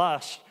of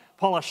lust.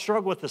 Paul, I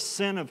struggle with the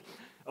sin of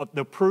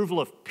the approval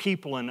of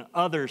people and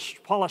others.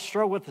 Paul, I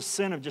struggle with the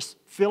sin of just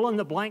fill in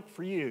the blank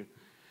for you."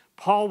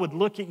 Paul would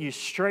look at you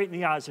straight in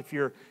the eyes if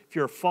you're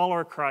a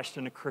follower of Christ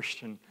and a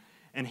Christian,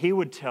 and he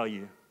would tell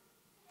you,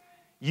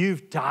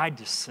 you've died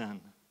to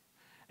sin,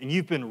 and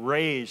you've been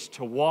raised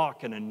to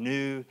walk in a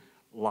new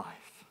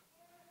life.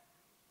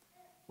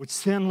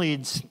 Which then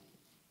leads,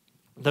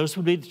 those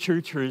would be the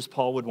true truths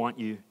Paul would want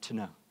you to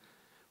know.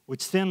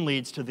 Which then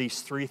leads to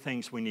these three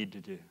things we need to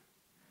do.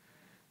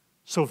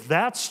 So if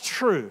that's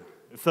true,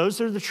 if those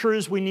are the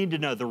truths we need to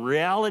know, the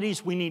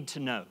realities we need to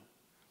know,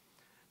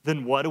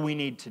 then what do we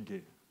need to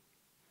do?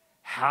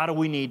 How do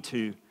we need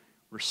to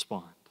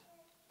respond?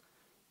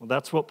 Well,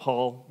 that's what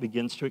Paul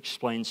begins to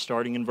explain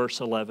starting in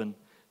verse 11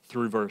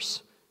 through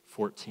verse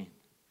 14.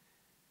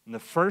 And the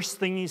first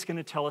thing he's going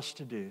to tell us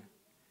to do,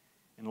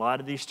 in light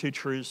of these two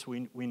truths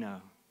we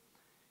know,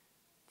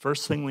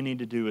 first thing we need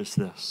to do is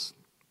this.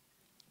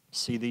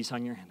 See these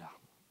on your handout.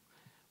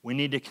 We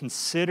need to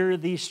consider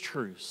these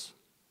truths,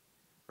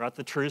 right?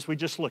 The truths we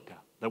just looked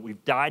at, that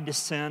we've died to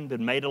sin,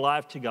 been made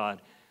alive to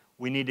God.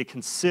 We need to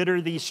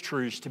consider these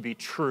truths to be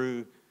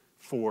true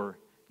for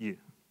you.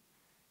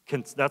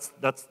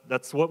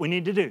 That's what we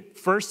need to do.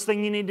 First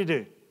thing you need to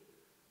do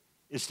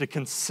is to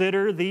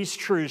consider these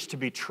truths to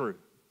be true.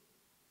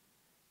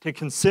 To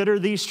consider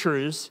these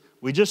truths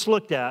we just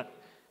looked at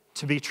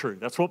to be true.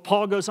 That's what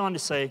Paul goes on to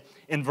say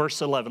in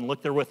verse 11.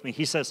 Look there with me.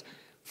 He says,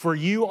 "For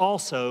you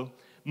also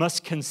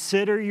must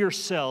consider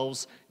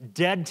yourselves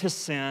dead to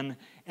sin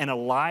and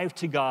alive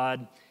to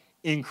God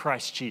in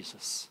Christ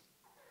Jesus."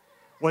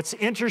 What's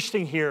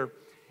interesting here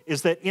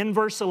is that in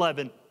verse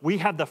 11, we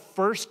have the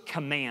first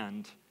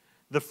command,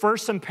 the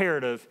first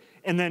imperative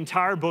in the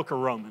entire book of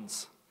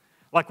Romans.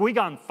 Like, we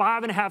gone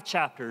 5.5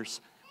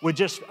 chapters with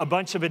just a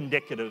bunch of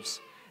indicatives.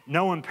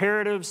 No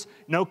imperatives,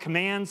 no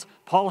commands.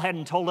 Paul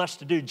hadn't told us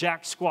to do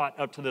jack squat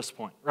up to this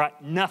point, right?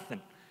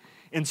 Nothing.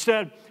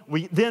 Instead,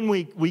 we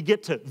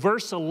get to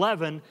verse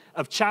 11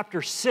 of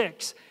chapter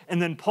 6,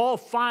 and then Paul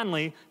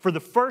finally, for the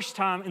first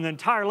time in the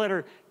entire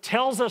letter,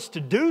 tells us to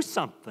do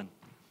something.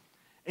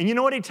 And you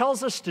know what he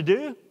tells us to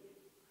do?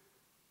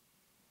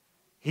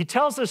 He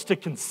tells us to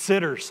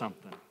consider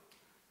something.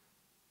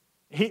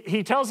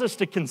 He tells us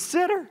to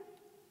consider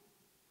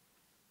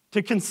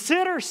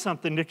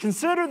something, to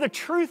consider the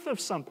truth of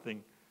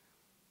something.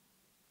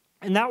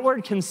 And that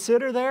word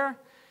consider there,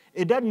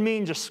 it doesn't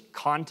mean just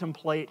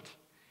contemplate.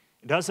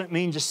 It doesn't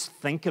mean just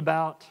think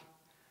about.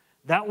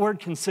 That word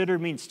consider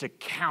means to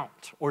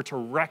count or to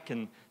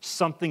reckon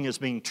something as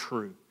being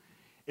true.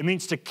 It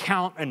means to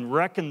count and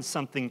reckon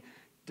something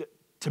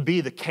to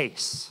be the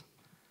case.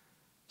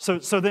 So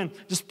then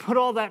just put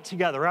all that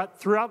together, right?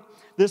 Throughout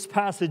this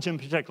passage in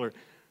particular.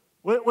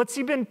 What's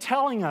he been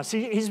telling us?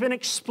 He's been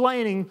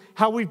explaining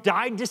how we've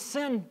died to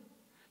sin,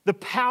 the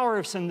power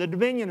of sin, the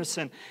dominion of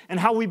sin, and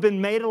how we've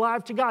been made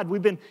alive to God.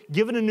 We've been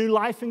given a new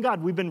life in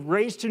God. We've been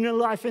raised to new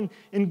life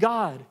in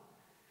God.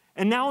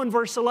 And now in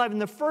verse 11,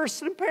 the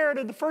first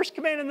imperative, the first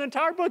command in the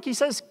entire book, he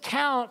says,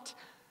 count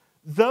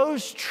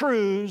those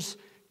truths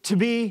to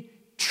be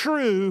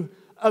true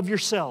of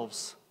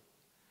yourselves.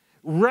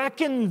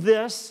 Reckon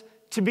this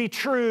to be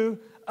true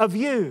of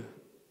you.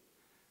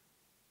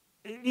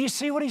 You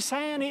see what he's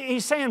saying?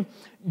 He's saying,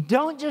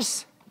 don't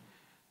just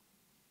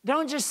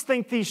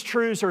think these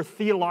truths are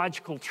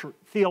theologically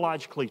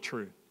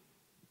true.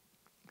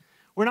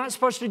 We're not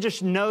supposed to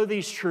just know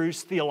these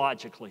truths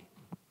theologically.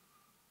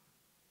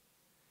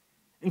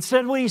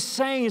 Instead, what he's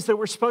saying is that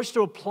we're supposed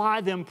to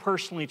apply them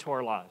personally to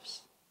our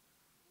lives.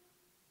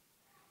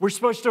 We're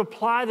supposed to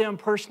apply them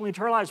personally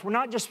to our lives. We're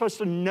not just supposed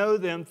to know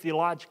them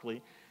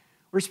theologically.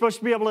 We're supposed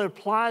to be able to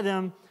apply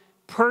them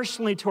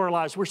personally to our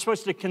lives. We're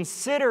supposed to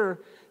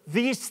consider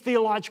these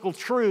theological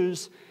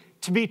truths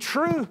to be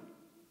true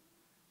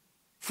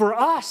for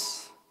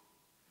us,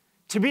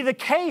 to be the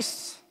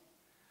case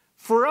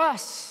for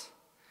us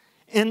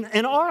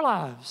in our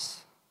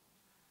lives.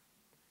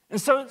 And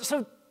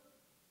so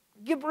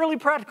get really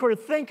practical.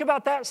 Think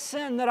about that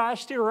sin that I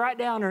asked you to write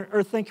down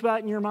or think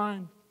about in your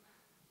mind.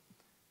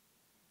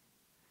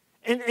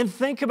 And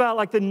think about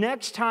like the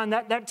next time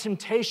that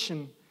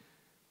temptation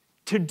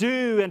to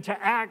do and to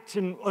act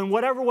in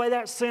whatever way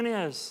that sin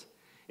is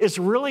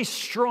really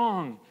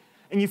strong,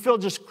 and you feel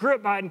just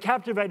gripped by it and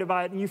captivated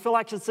by it, and you feel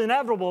like it's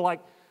inevitable, like,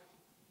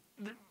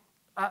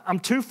 I'm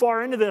too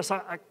far into this.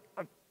 I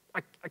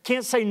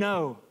can't say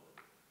no.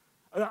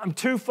 I'm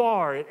too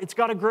far. It's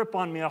got a grip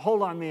on me, a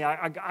hold on me.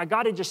 I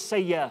got to just say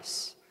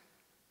yes.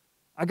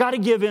 I got to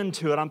give in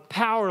to it. I'm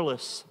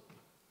powerless.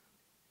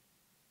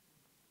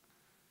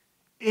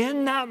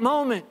 In that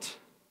moment,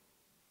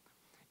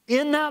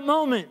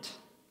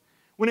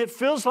 when it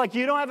feels like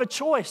you don't have a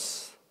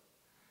choice,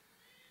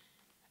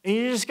 and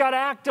you just got to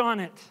act on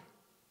it,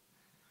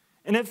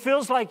 and it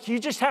feels like you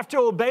just have to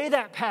obey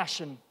that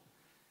passion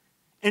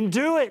and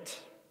do it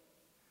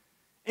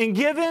and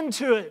give in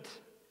to it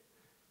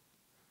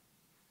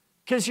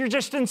because you're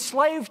just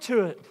enslaved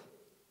to it.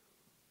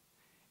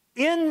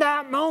 In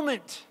that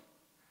moment,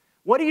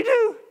 what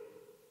do?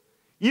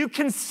 You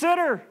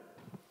consider,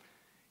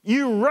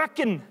 you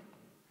reckon,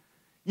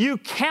 you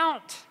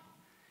count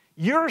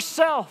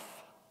yourself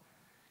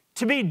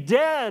to be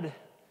dead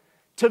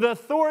to the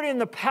authority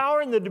and the power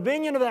and the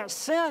dominion of that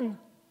sin,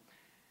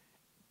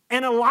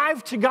 and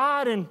alive to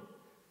God, and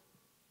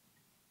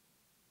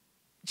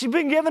you've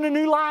been given a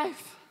new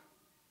life.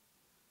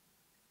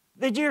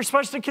 That you're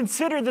supposed to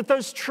consider that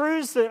those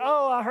truths that,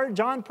 I heard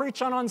John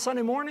preach on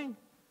Sunday morning,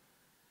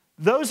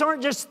 those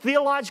aren't just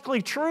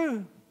theologically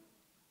true.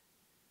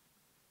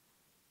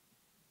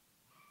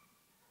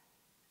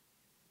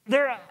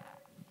 They're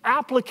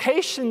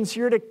applications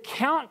you're to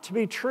count to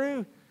be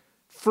true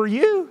for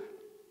you.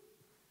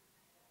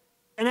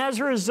 And as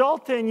a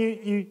result, then,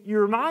 you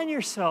remind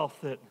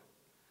yourself that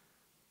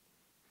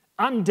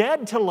I'm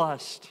dead to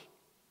lust.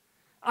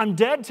 I'm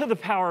dead to the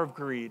power of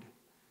greed.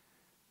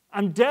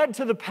 I'm dead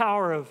to the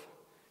power of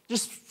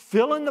just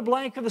fill in the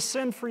blank of the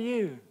sin for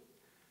you.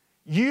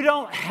 You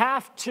don't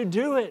have to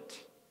do it.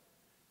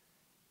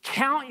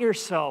 Count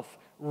yourself.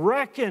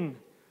 Reckon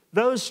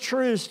those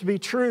truths to be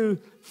true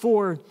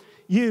for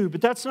you.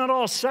 But that's not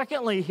all.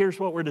 Secondly, here's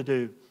what we're to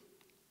do.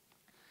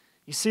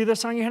 You see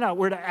this on your handout?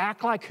 We're to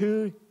act like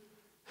who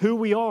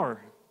we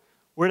are.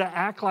 We're to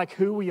act like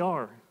who we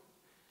are.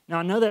 Now,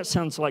 I know that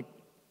sounds like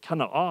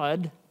kind of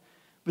odd,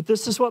 but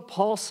this is what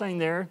Paul's saying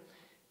there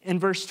in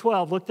verse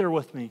 12. Look there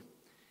with me.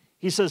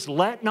 He says,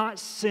 let not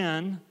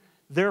sin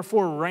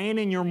therefore reign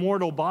in your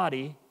mortal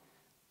body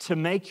to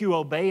make you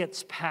obey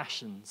its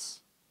passions.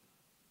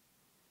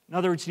 In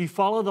other words, do you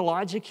follow the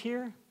logic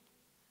here?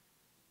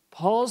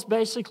 Paul's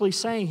basically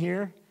saying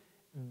here,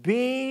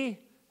 be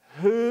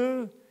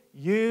who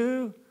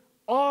you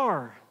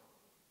are.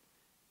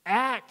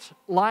 Act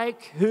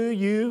like who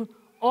you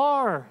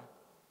are.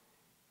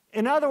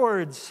 In other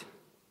words,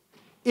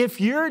 if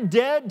you're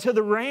dead to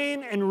the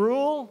reign and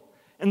rule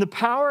and the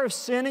power of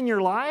sin in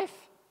your life,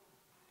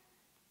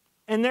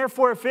 and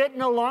therefore if it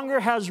no longer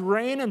has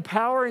reign and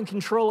power and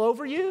control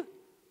over you,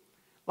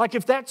 Like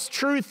if that's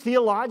true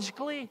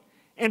theologically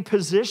and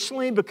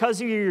positionally because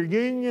of your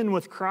union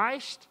with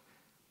Christ,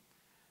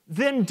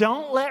 then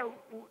don't let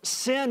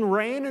sin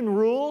reign and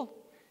rule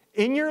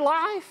in your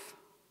life.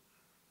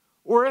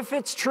 Or if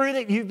it's true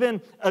that you've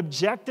been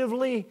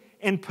objectively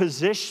and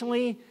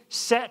positionally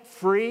set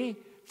free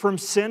from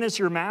sin as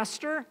your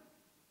master,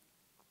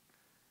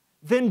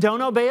 then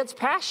don't obey its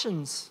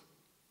passions.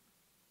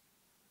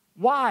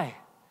 Why?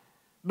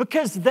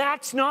 Because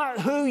that's not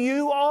who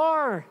you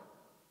are.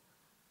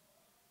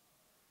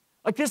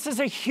 Like this is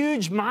a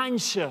huge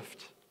mind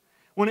shift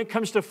when it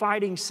comes to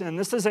fighting sin.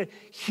 This is a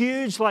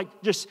huge,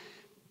 just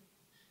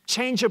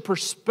change of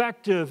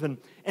perspective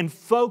and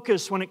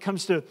focus when it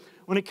comes to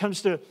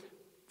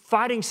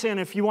fighting sin.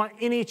 If you want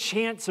any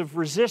chance of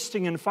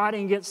resisting and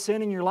fighting against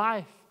sin in your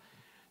life,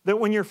 that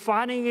when you're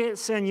fighting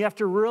against sin, you have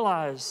to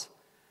realize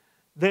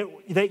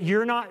that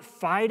you're not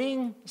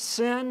fighting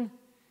sin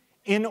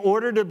in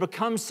order to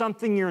become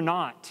something you're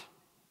not.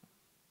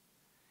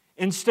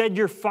 Instead,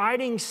 you're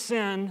fighting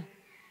sin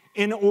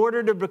in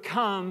order to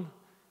become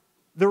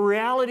the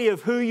reality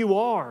of who you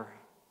are.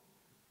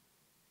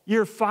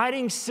 You're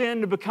fighting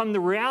sin to become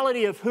the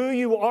reality of who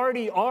you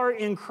already are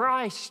in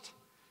Christ.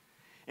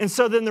 And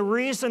so then the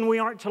reason we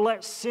aren't to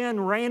let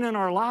sin reign in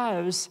our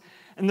lives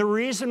and the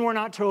reason we're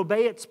not to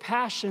obey its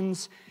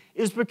passions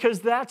is because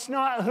that's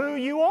not who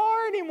you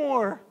are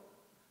anymore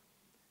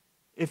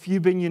if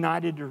you've been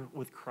united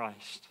with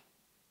Christ.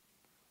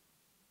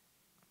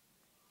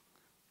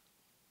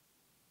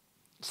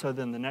 So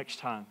then the next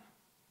time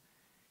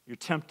you're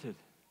tempted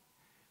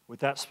with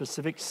that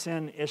specific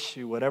sin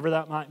issue, whatever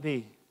that might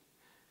be,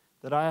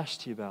 that I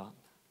asked you about,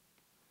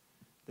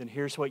 then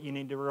here's what you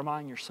need to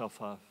remind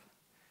yourself of.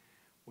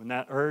 When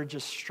that urge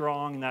is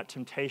strong and that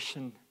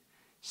temptation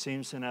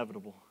seems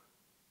inevitable,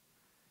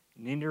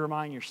 you need to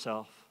remind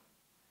yourself,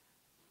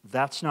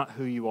 that's not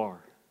who you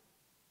are.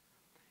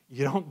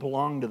 You don't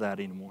belong to that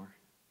anymore.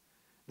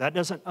 That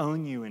doesn't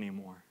own you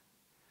anymore.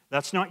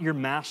 That's not your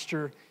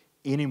master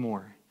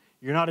anymore.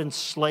 You're not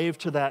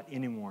enslaved to that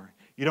anymore.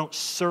 You don't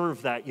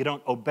serve that. You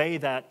don't obey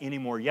that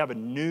anymore. You have a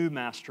new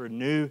master, a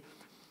new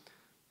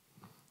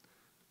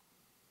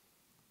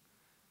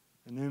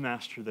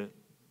master that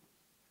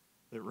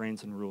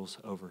reigns and rules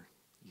over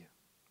you.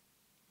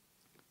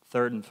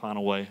 Third and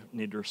final way we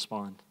need to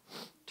respond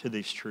to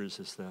these truths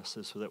is this,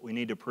 is that we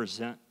need to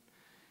present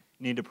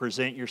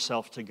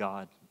yourself to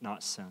God,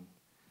 not sin.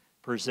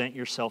 Present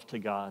yourself to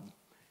God,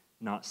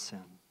 not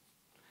sin.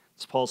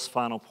 It's Paul's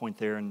final point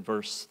there in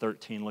verse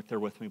 13. Look there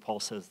with me. Paul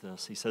says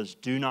this. He says,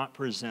 do not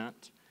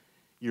present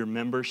your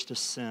members to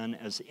sin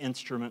as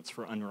instruments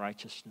for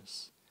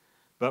unrighteousness,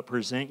 but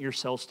present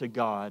yourselves to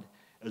God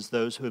as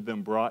those who have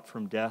been brought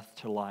from death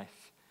to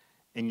life,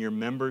 and your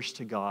members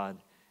to God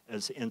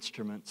as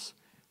instruments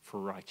for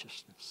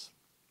righteousness.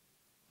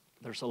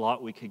 There's a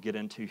lot we could get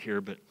into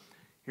here, but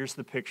here's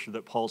the picture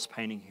that Paul's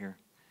painting here.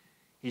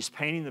 He's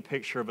painting the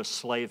picture of a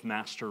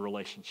slave-master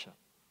relationship.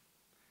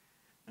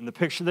 And the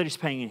picture that he's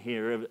painting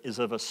here is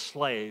of a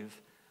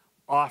slave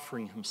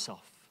offering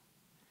himself,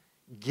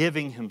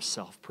 giving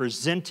himself,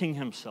 presenting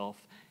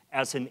himself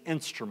as an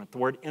instrument. The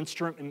word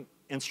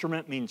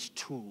instrument means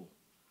tool.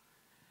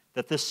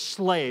 That this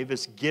slave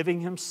is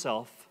giving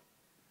himself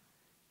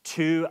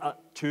to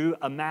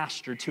a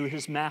master, to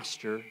his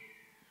master,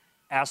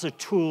 as a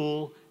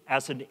tool,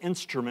 as an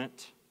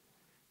instrument,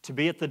 to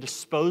be at the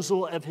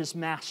disposal of his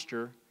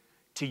master,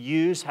 to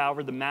use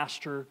however the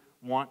master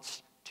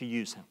wants to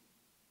use him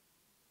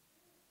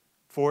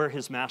for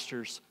his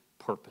master's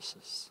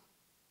purposes.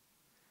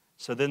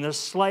 So then this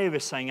slave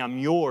is saying, I'm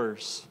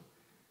yours,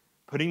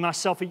 putting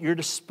myself at your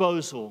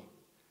disposal.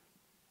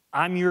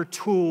 I'm your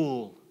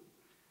tool.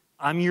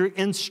 I'm your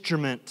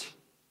instrument.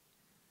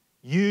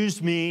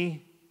 Use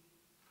me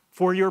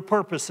for your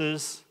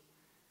purposes,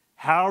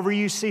 however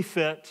you see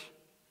fit.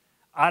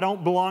 I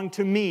don't belong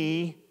to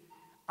me.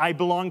 I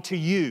belong to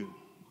you.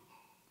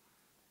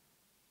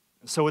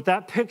 So with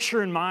that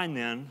picture in mind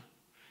then,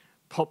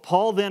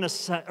 Paul then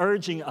is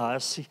urging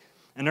us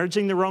and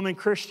urging the Roman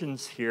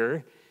Christians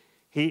here,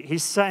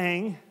 he's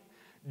saying,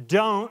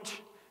 don't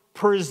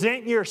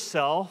present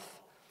yourself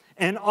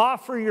and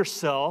offer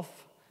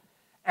yourself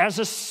as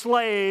a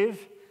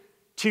slave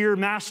to your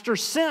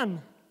master's sin.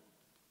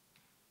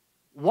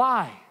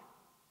 Why?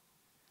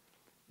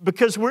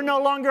 Because we're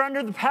no longer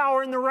under the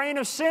power and the reign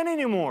of sin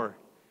anymore.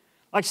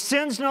 Like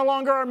sin's no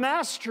longer our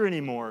master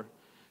anymore.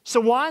 So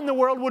why in the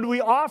world would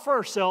we offer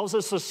ourselves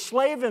as a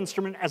slave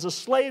instrument, as a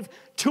slave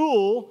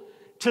tool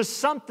to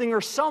something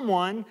or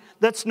someone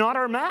that's not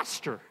our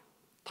master?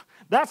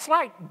 That's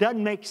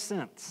doesn't make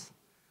sense.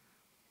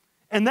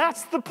 And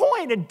that's the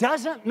point. It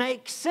doesn't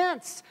make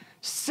sense.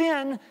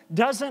 Sin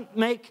doesn't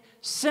make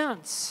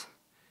sense.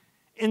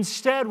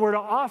 Instead, we're to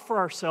offer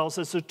ourselves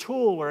as a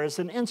tool or as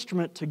an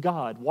instrument to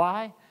God.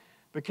 Why?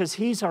 Because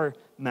He's our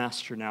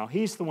master now.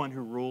 He's the one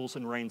who rules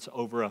and reigns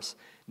over us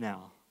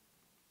now.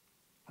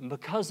 And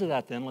because of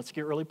that, then, let's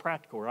get really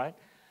practical, right?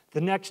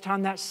 The next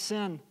time that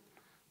sin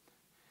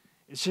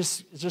is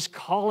just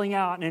calling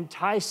out and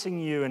enticing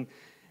you,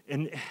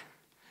 and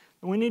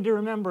we need to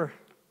remember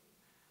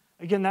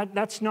Again,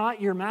 that's not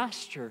your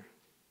master.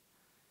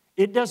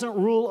 It doesn't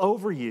rule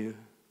over you.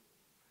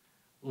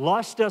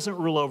 Lust doesn't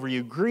rule over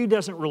you. Greed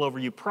doesn't rule over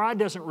you. Pride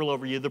doesn't rule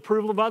over you. The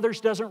approval of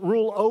others doesn't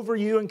rule over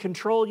you and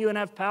control you and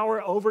have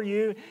power over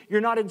you.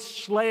 You're not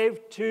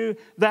enslaved to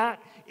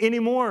that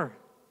anymore.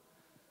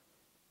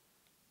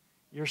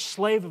 You're a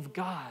slave of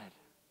God.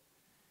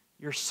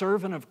 You're a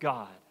servant of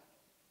God.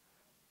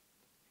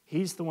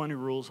 He's the one who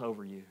rules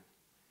over you.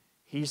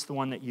 He's the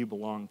one that you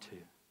belong to.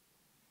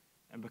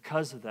 And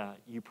because of that,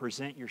 you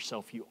present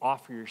yourself, you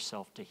offer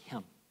yourself to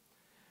Him.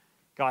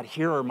 God,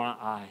 here are my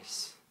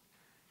eyes.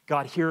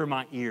 God, here are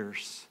my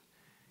ears.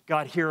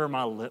 God, here are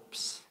my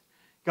lips.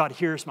 God,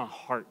 here's my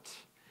heart.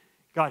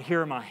 God,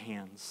 here are my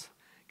hands.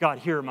 God,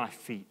 here are my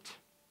feet.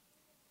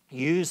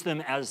 Use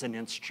them as an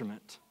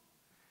instrument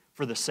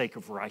for the sake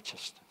of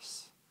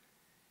righteousness,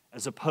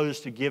 as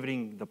opposed to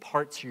giving the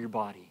parts of your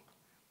body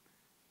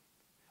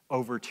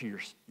over to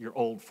your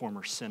old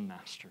former sin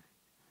master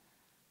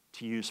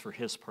to use for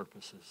his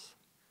purposes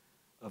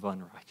of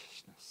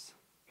unrighteousness.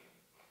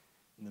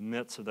 In the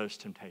midst of those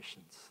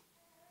temptations,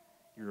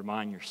 you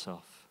remind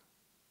yourself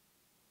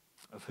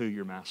of who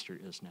your master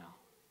is now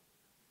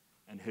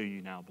and who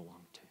you now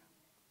belong to.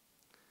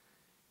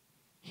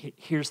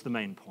 Here's the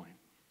main point.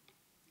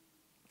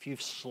 If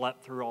you've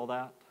slept through all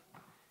that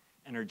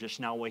and are just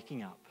now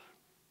waking up,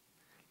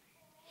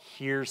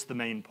 here's the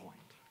main point.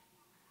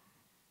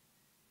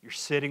 You're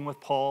sitting with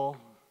Paul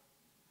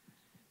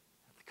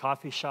at the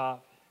coffee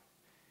shop,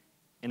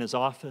 in his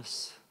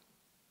office.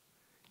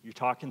 You're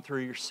talking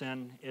through your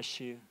sin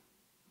issue.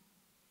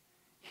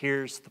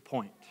 Here's the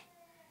point.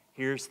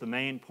 Here's the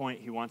main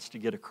point he wants to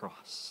get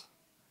across.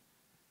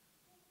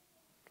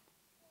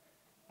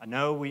 I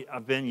know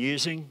I've been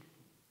using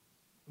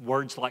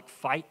words like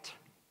fight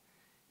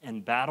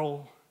and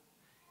battle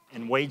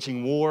and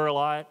waging war a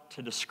lot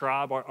to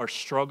describe our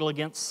struggle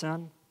against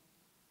sin.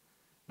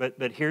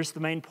 But here's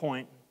the main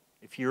point.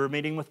 If you were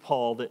meeting with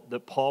Paul,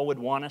 that Paul would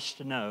want us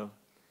to know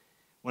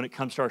when it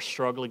comes to our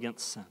struggle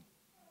against sin.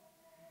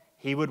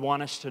 He would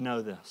want us to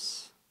know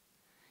this.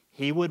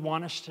 He would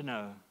want us to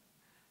know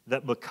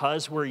that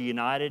because we're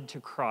united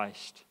to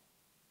Christ,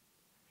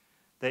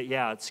 that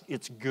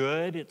it's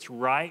good, it's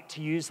right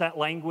to use that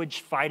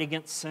language, fight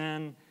against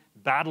sin,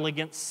 battle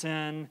against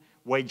sin,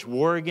 wage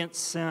war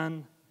against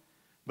sin.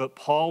 But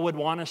Paul would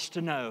want us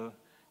to know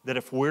that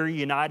if we're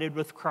united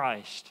with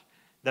Christ,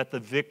 that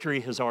the victory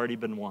has already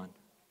been won.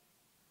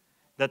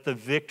 That the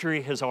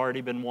victory has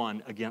already been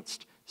won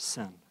against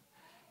sin.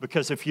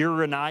 Because if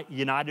you're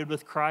united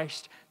with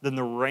Christ, then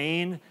the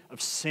reign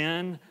of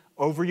sin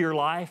over your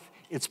life,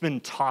 it's been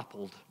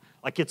toppled.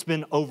 Like it's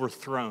been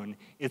overthrown.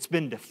 It's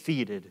been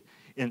defeated.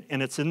 And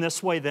it's in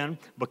this way then,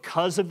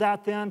 because of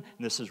that then,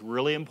 and this is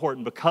really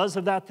important, because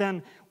of that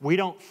then, we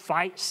don't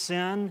fight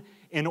sin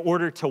in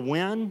order to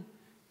win.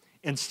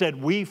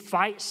 Instead, we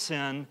fight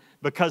sin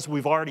because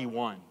we've already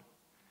won.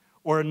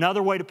 Or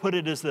another way to put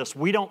it is this: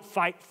 we don't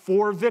fight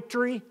for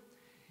victory.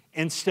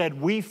 Instead,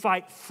 we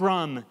fight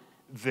from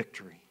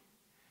victory.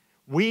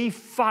 We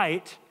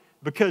fight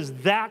because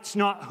that's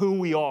not who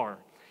we are.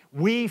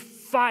 We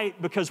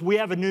fight because we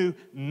have a new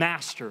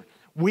master.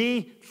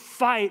 We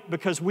fight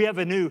because we have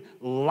a new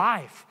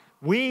life.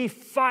 We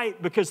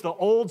fight because the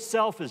old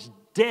self is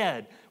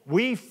dead.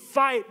 We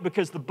fight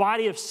because the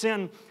body of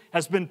sin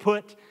has been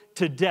put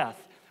to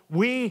death.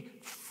 We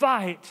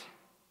fight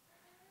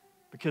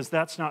because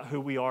that's not who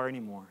we are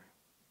anymore.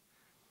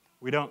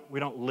 We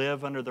don't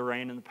live under the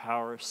reign and the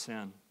power of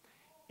sin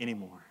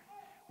anymore.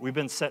 We've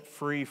been set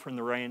free from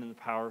the reign and the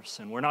power of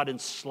sin. We're not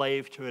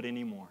enslaved to it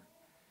anymore.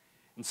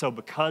 And so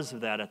because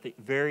of that, at the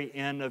very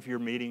end of your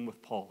meeting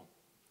with Paul,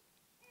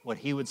 what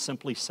he would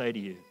simply say to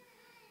you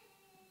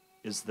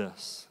is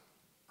this: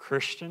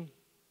 Christian,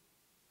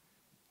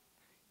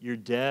 you're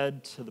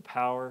dead to the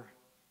power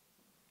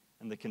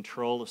and the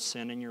control of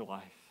sin in your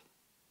life.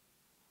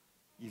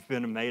 You've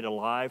been made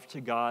alive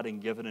to God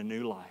and given a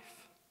new life.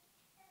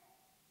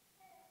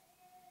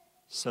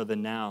 So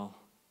then now,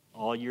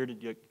 all you're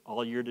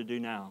to do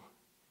now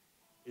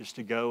is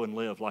to go and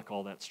live like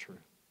all that's true.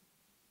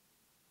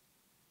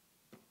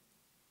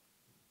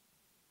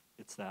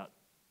 It's that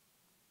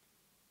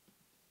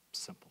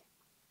simple.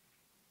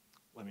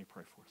 Let me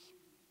pray for us.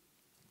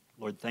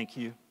 Lord, thank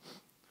you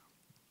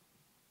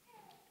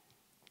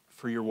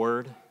for your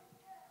word.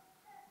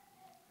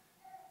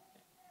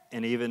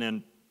 And even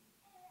in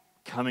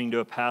coming to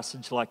a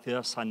passage like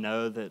this, I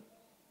know that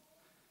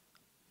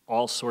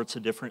all sorts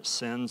of different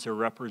sins are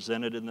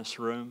represented in this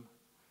room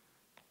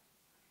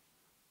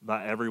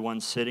by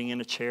everyone sitting in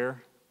a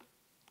chair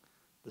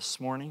this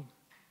morning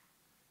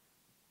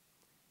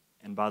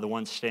and by the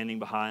one standing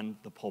behind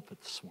the pulpit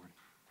this morning.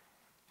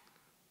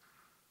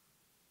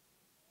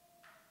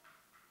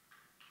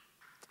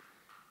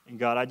 And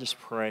God, I just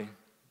pray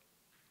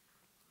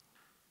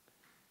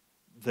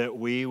that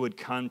we would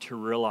come to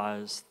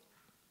realize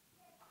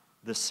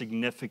the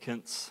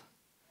significance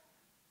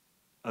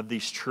of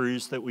these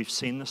truths that we've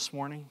seen this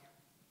morning,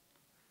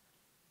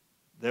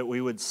 that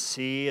we would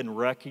see and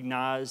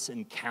recognize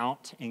and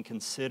count and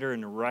consider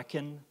and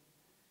reckon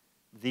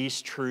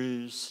these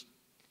truths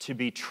to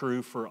be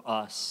true for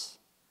us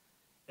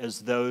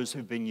as those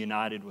who've been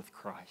united with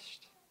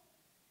Christ.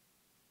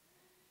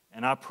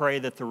 And I pray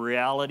that the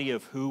reality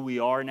of who we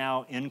are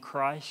now in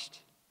Christ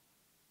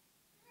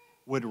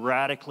would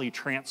radically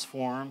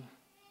transform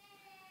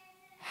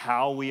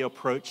how we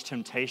approach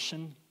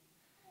temptation,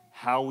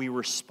 how we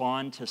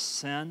respond to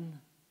sin,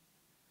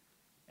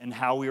 and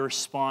how we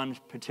respond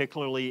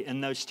particularly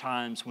in those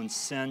times when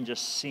sin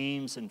just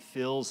seems and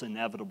feels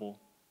inevitable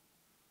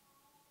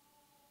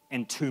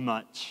and too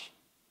much,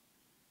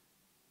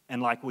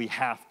 and like we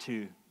have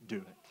to do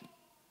it.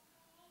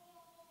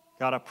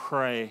 God, I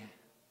pray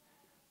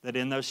that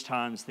in those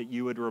times that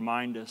you would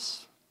remind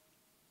us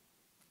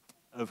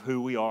of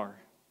who we are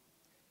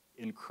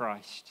in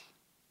Christ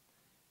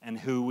and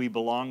who we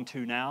belong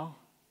to now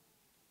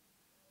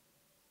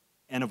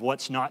and of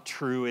what's not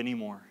true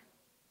anymore.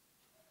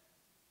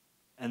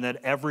 And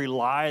that every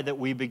lie that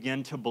we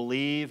begin to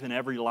believe and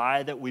every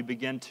lie that we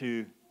begin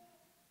to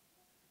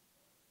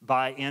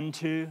buy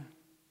into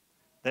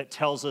that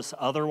tells us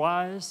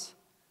otherwise,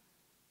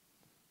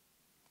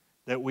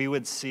 that we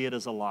would see it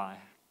as a lie.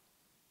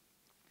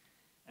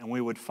 And we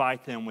would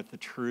fight them with the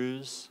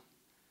truths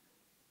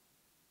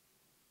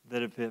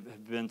that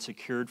have been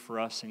secured for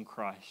us in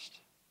Christ.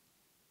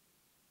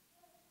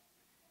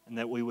 And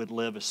that we would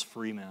live as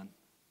free men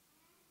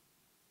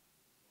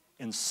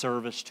in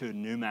service to a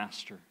new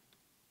master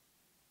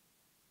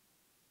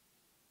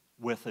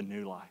with a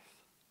new life.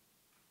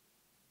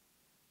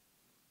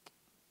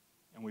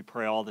 And we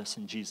pray all this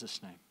in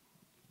Jesus' name.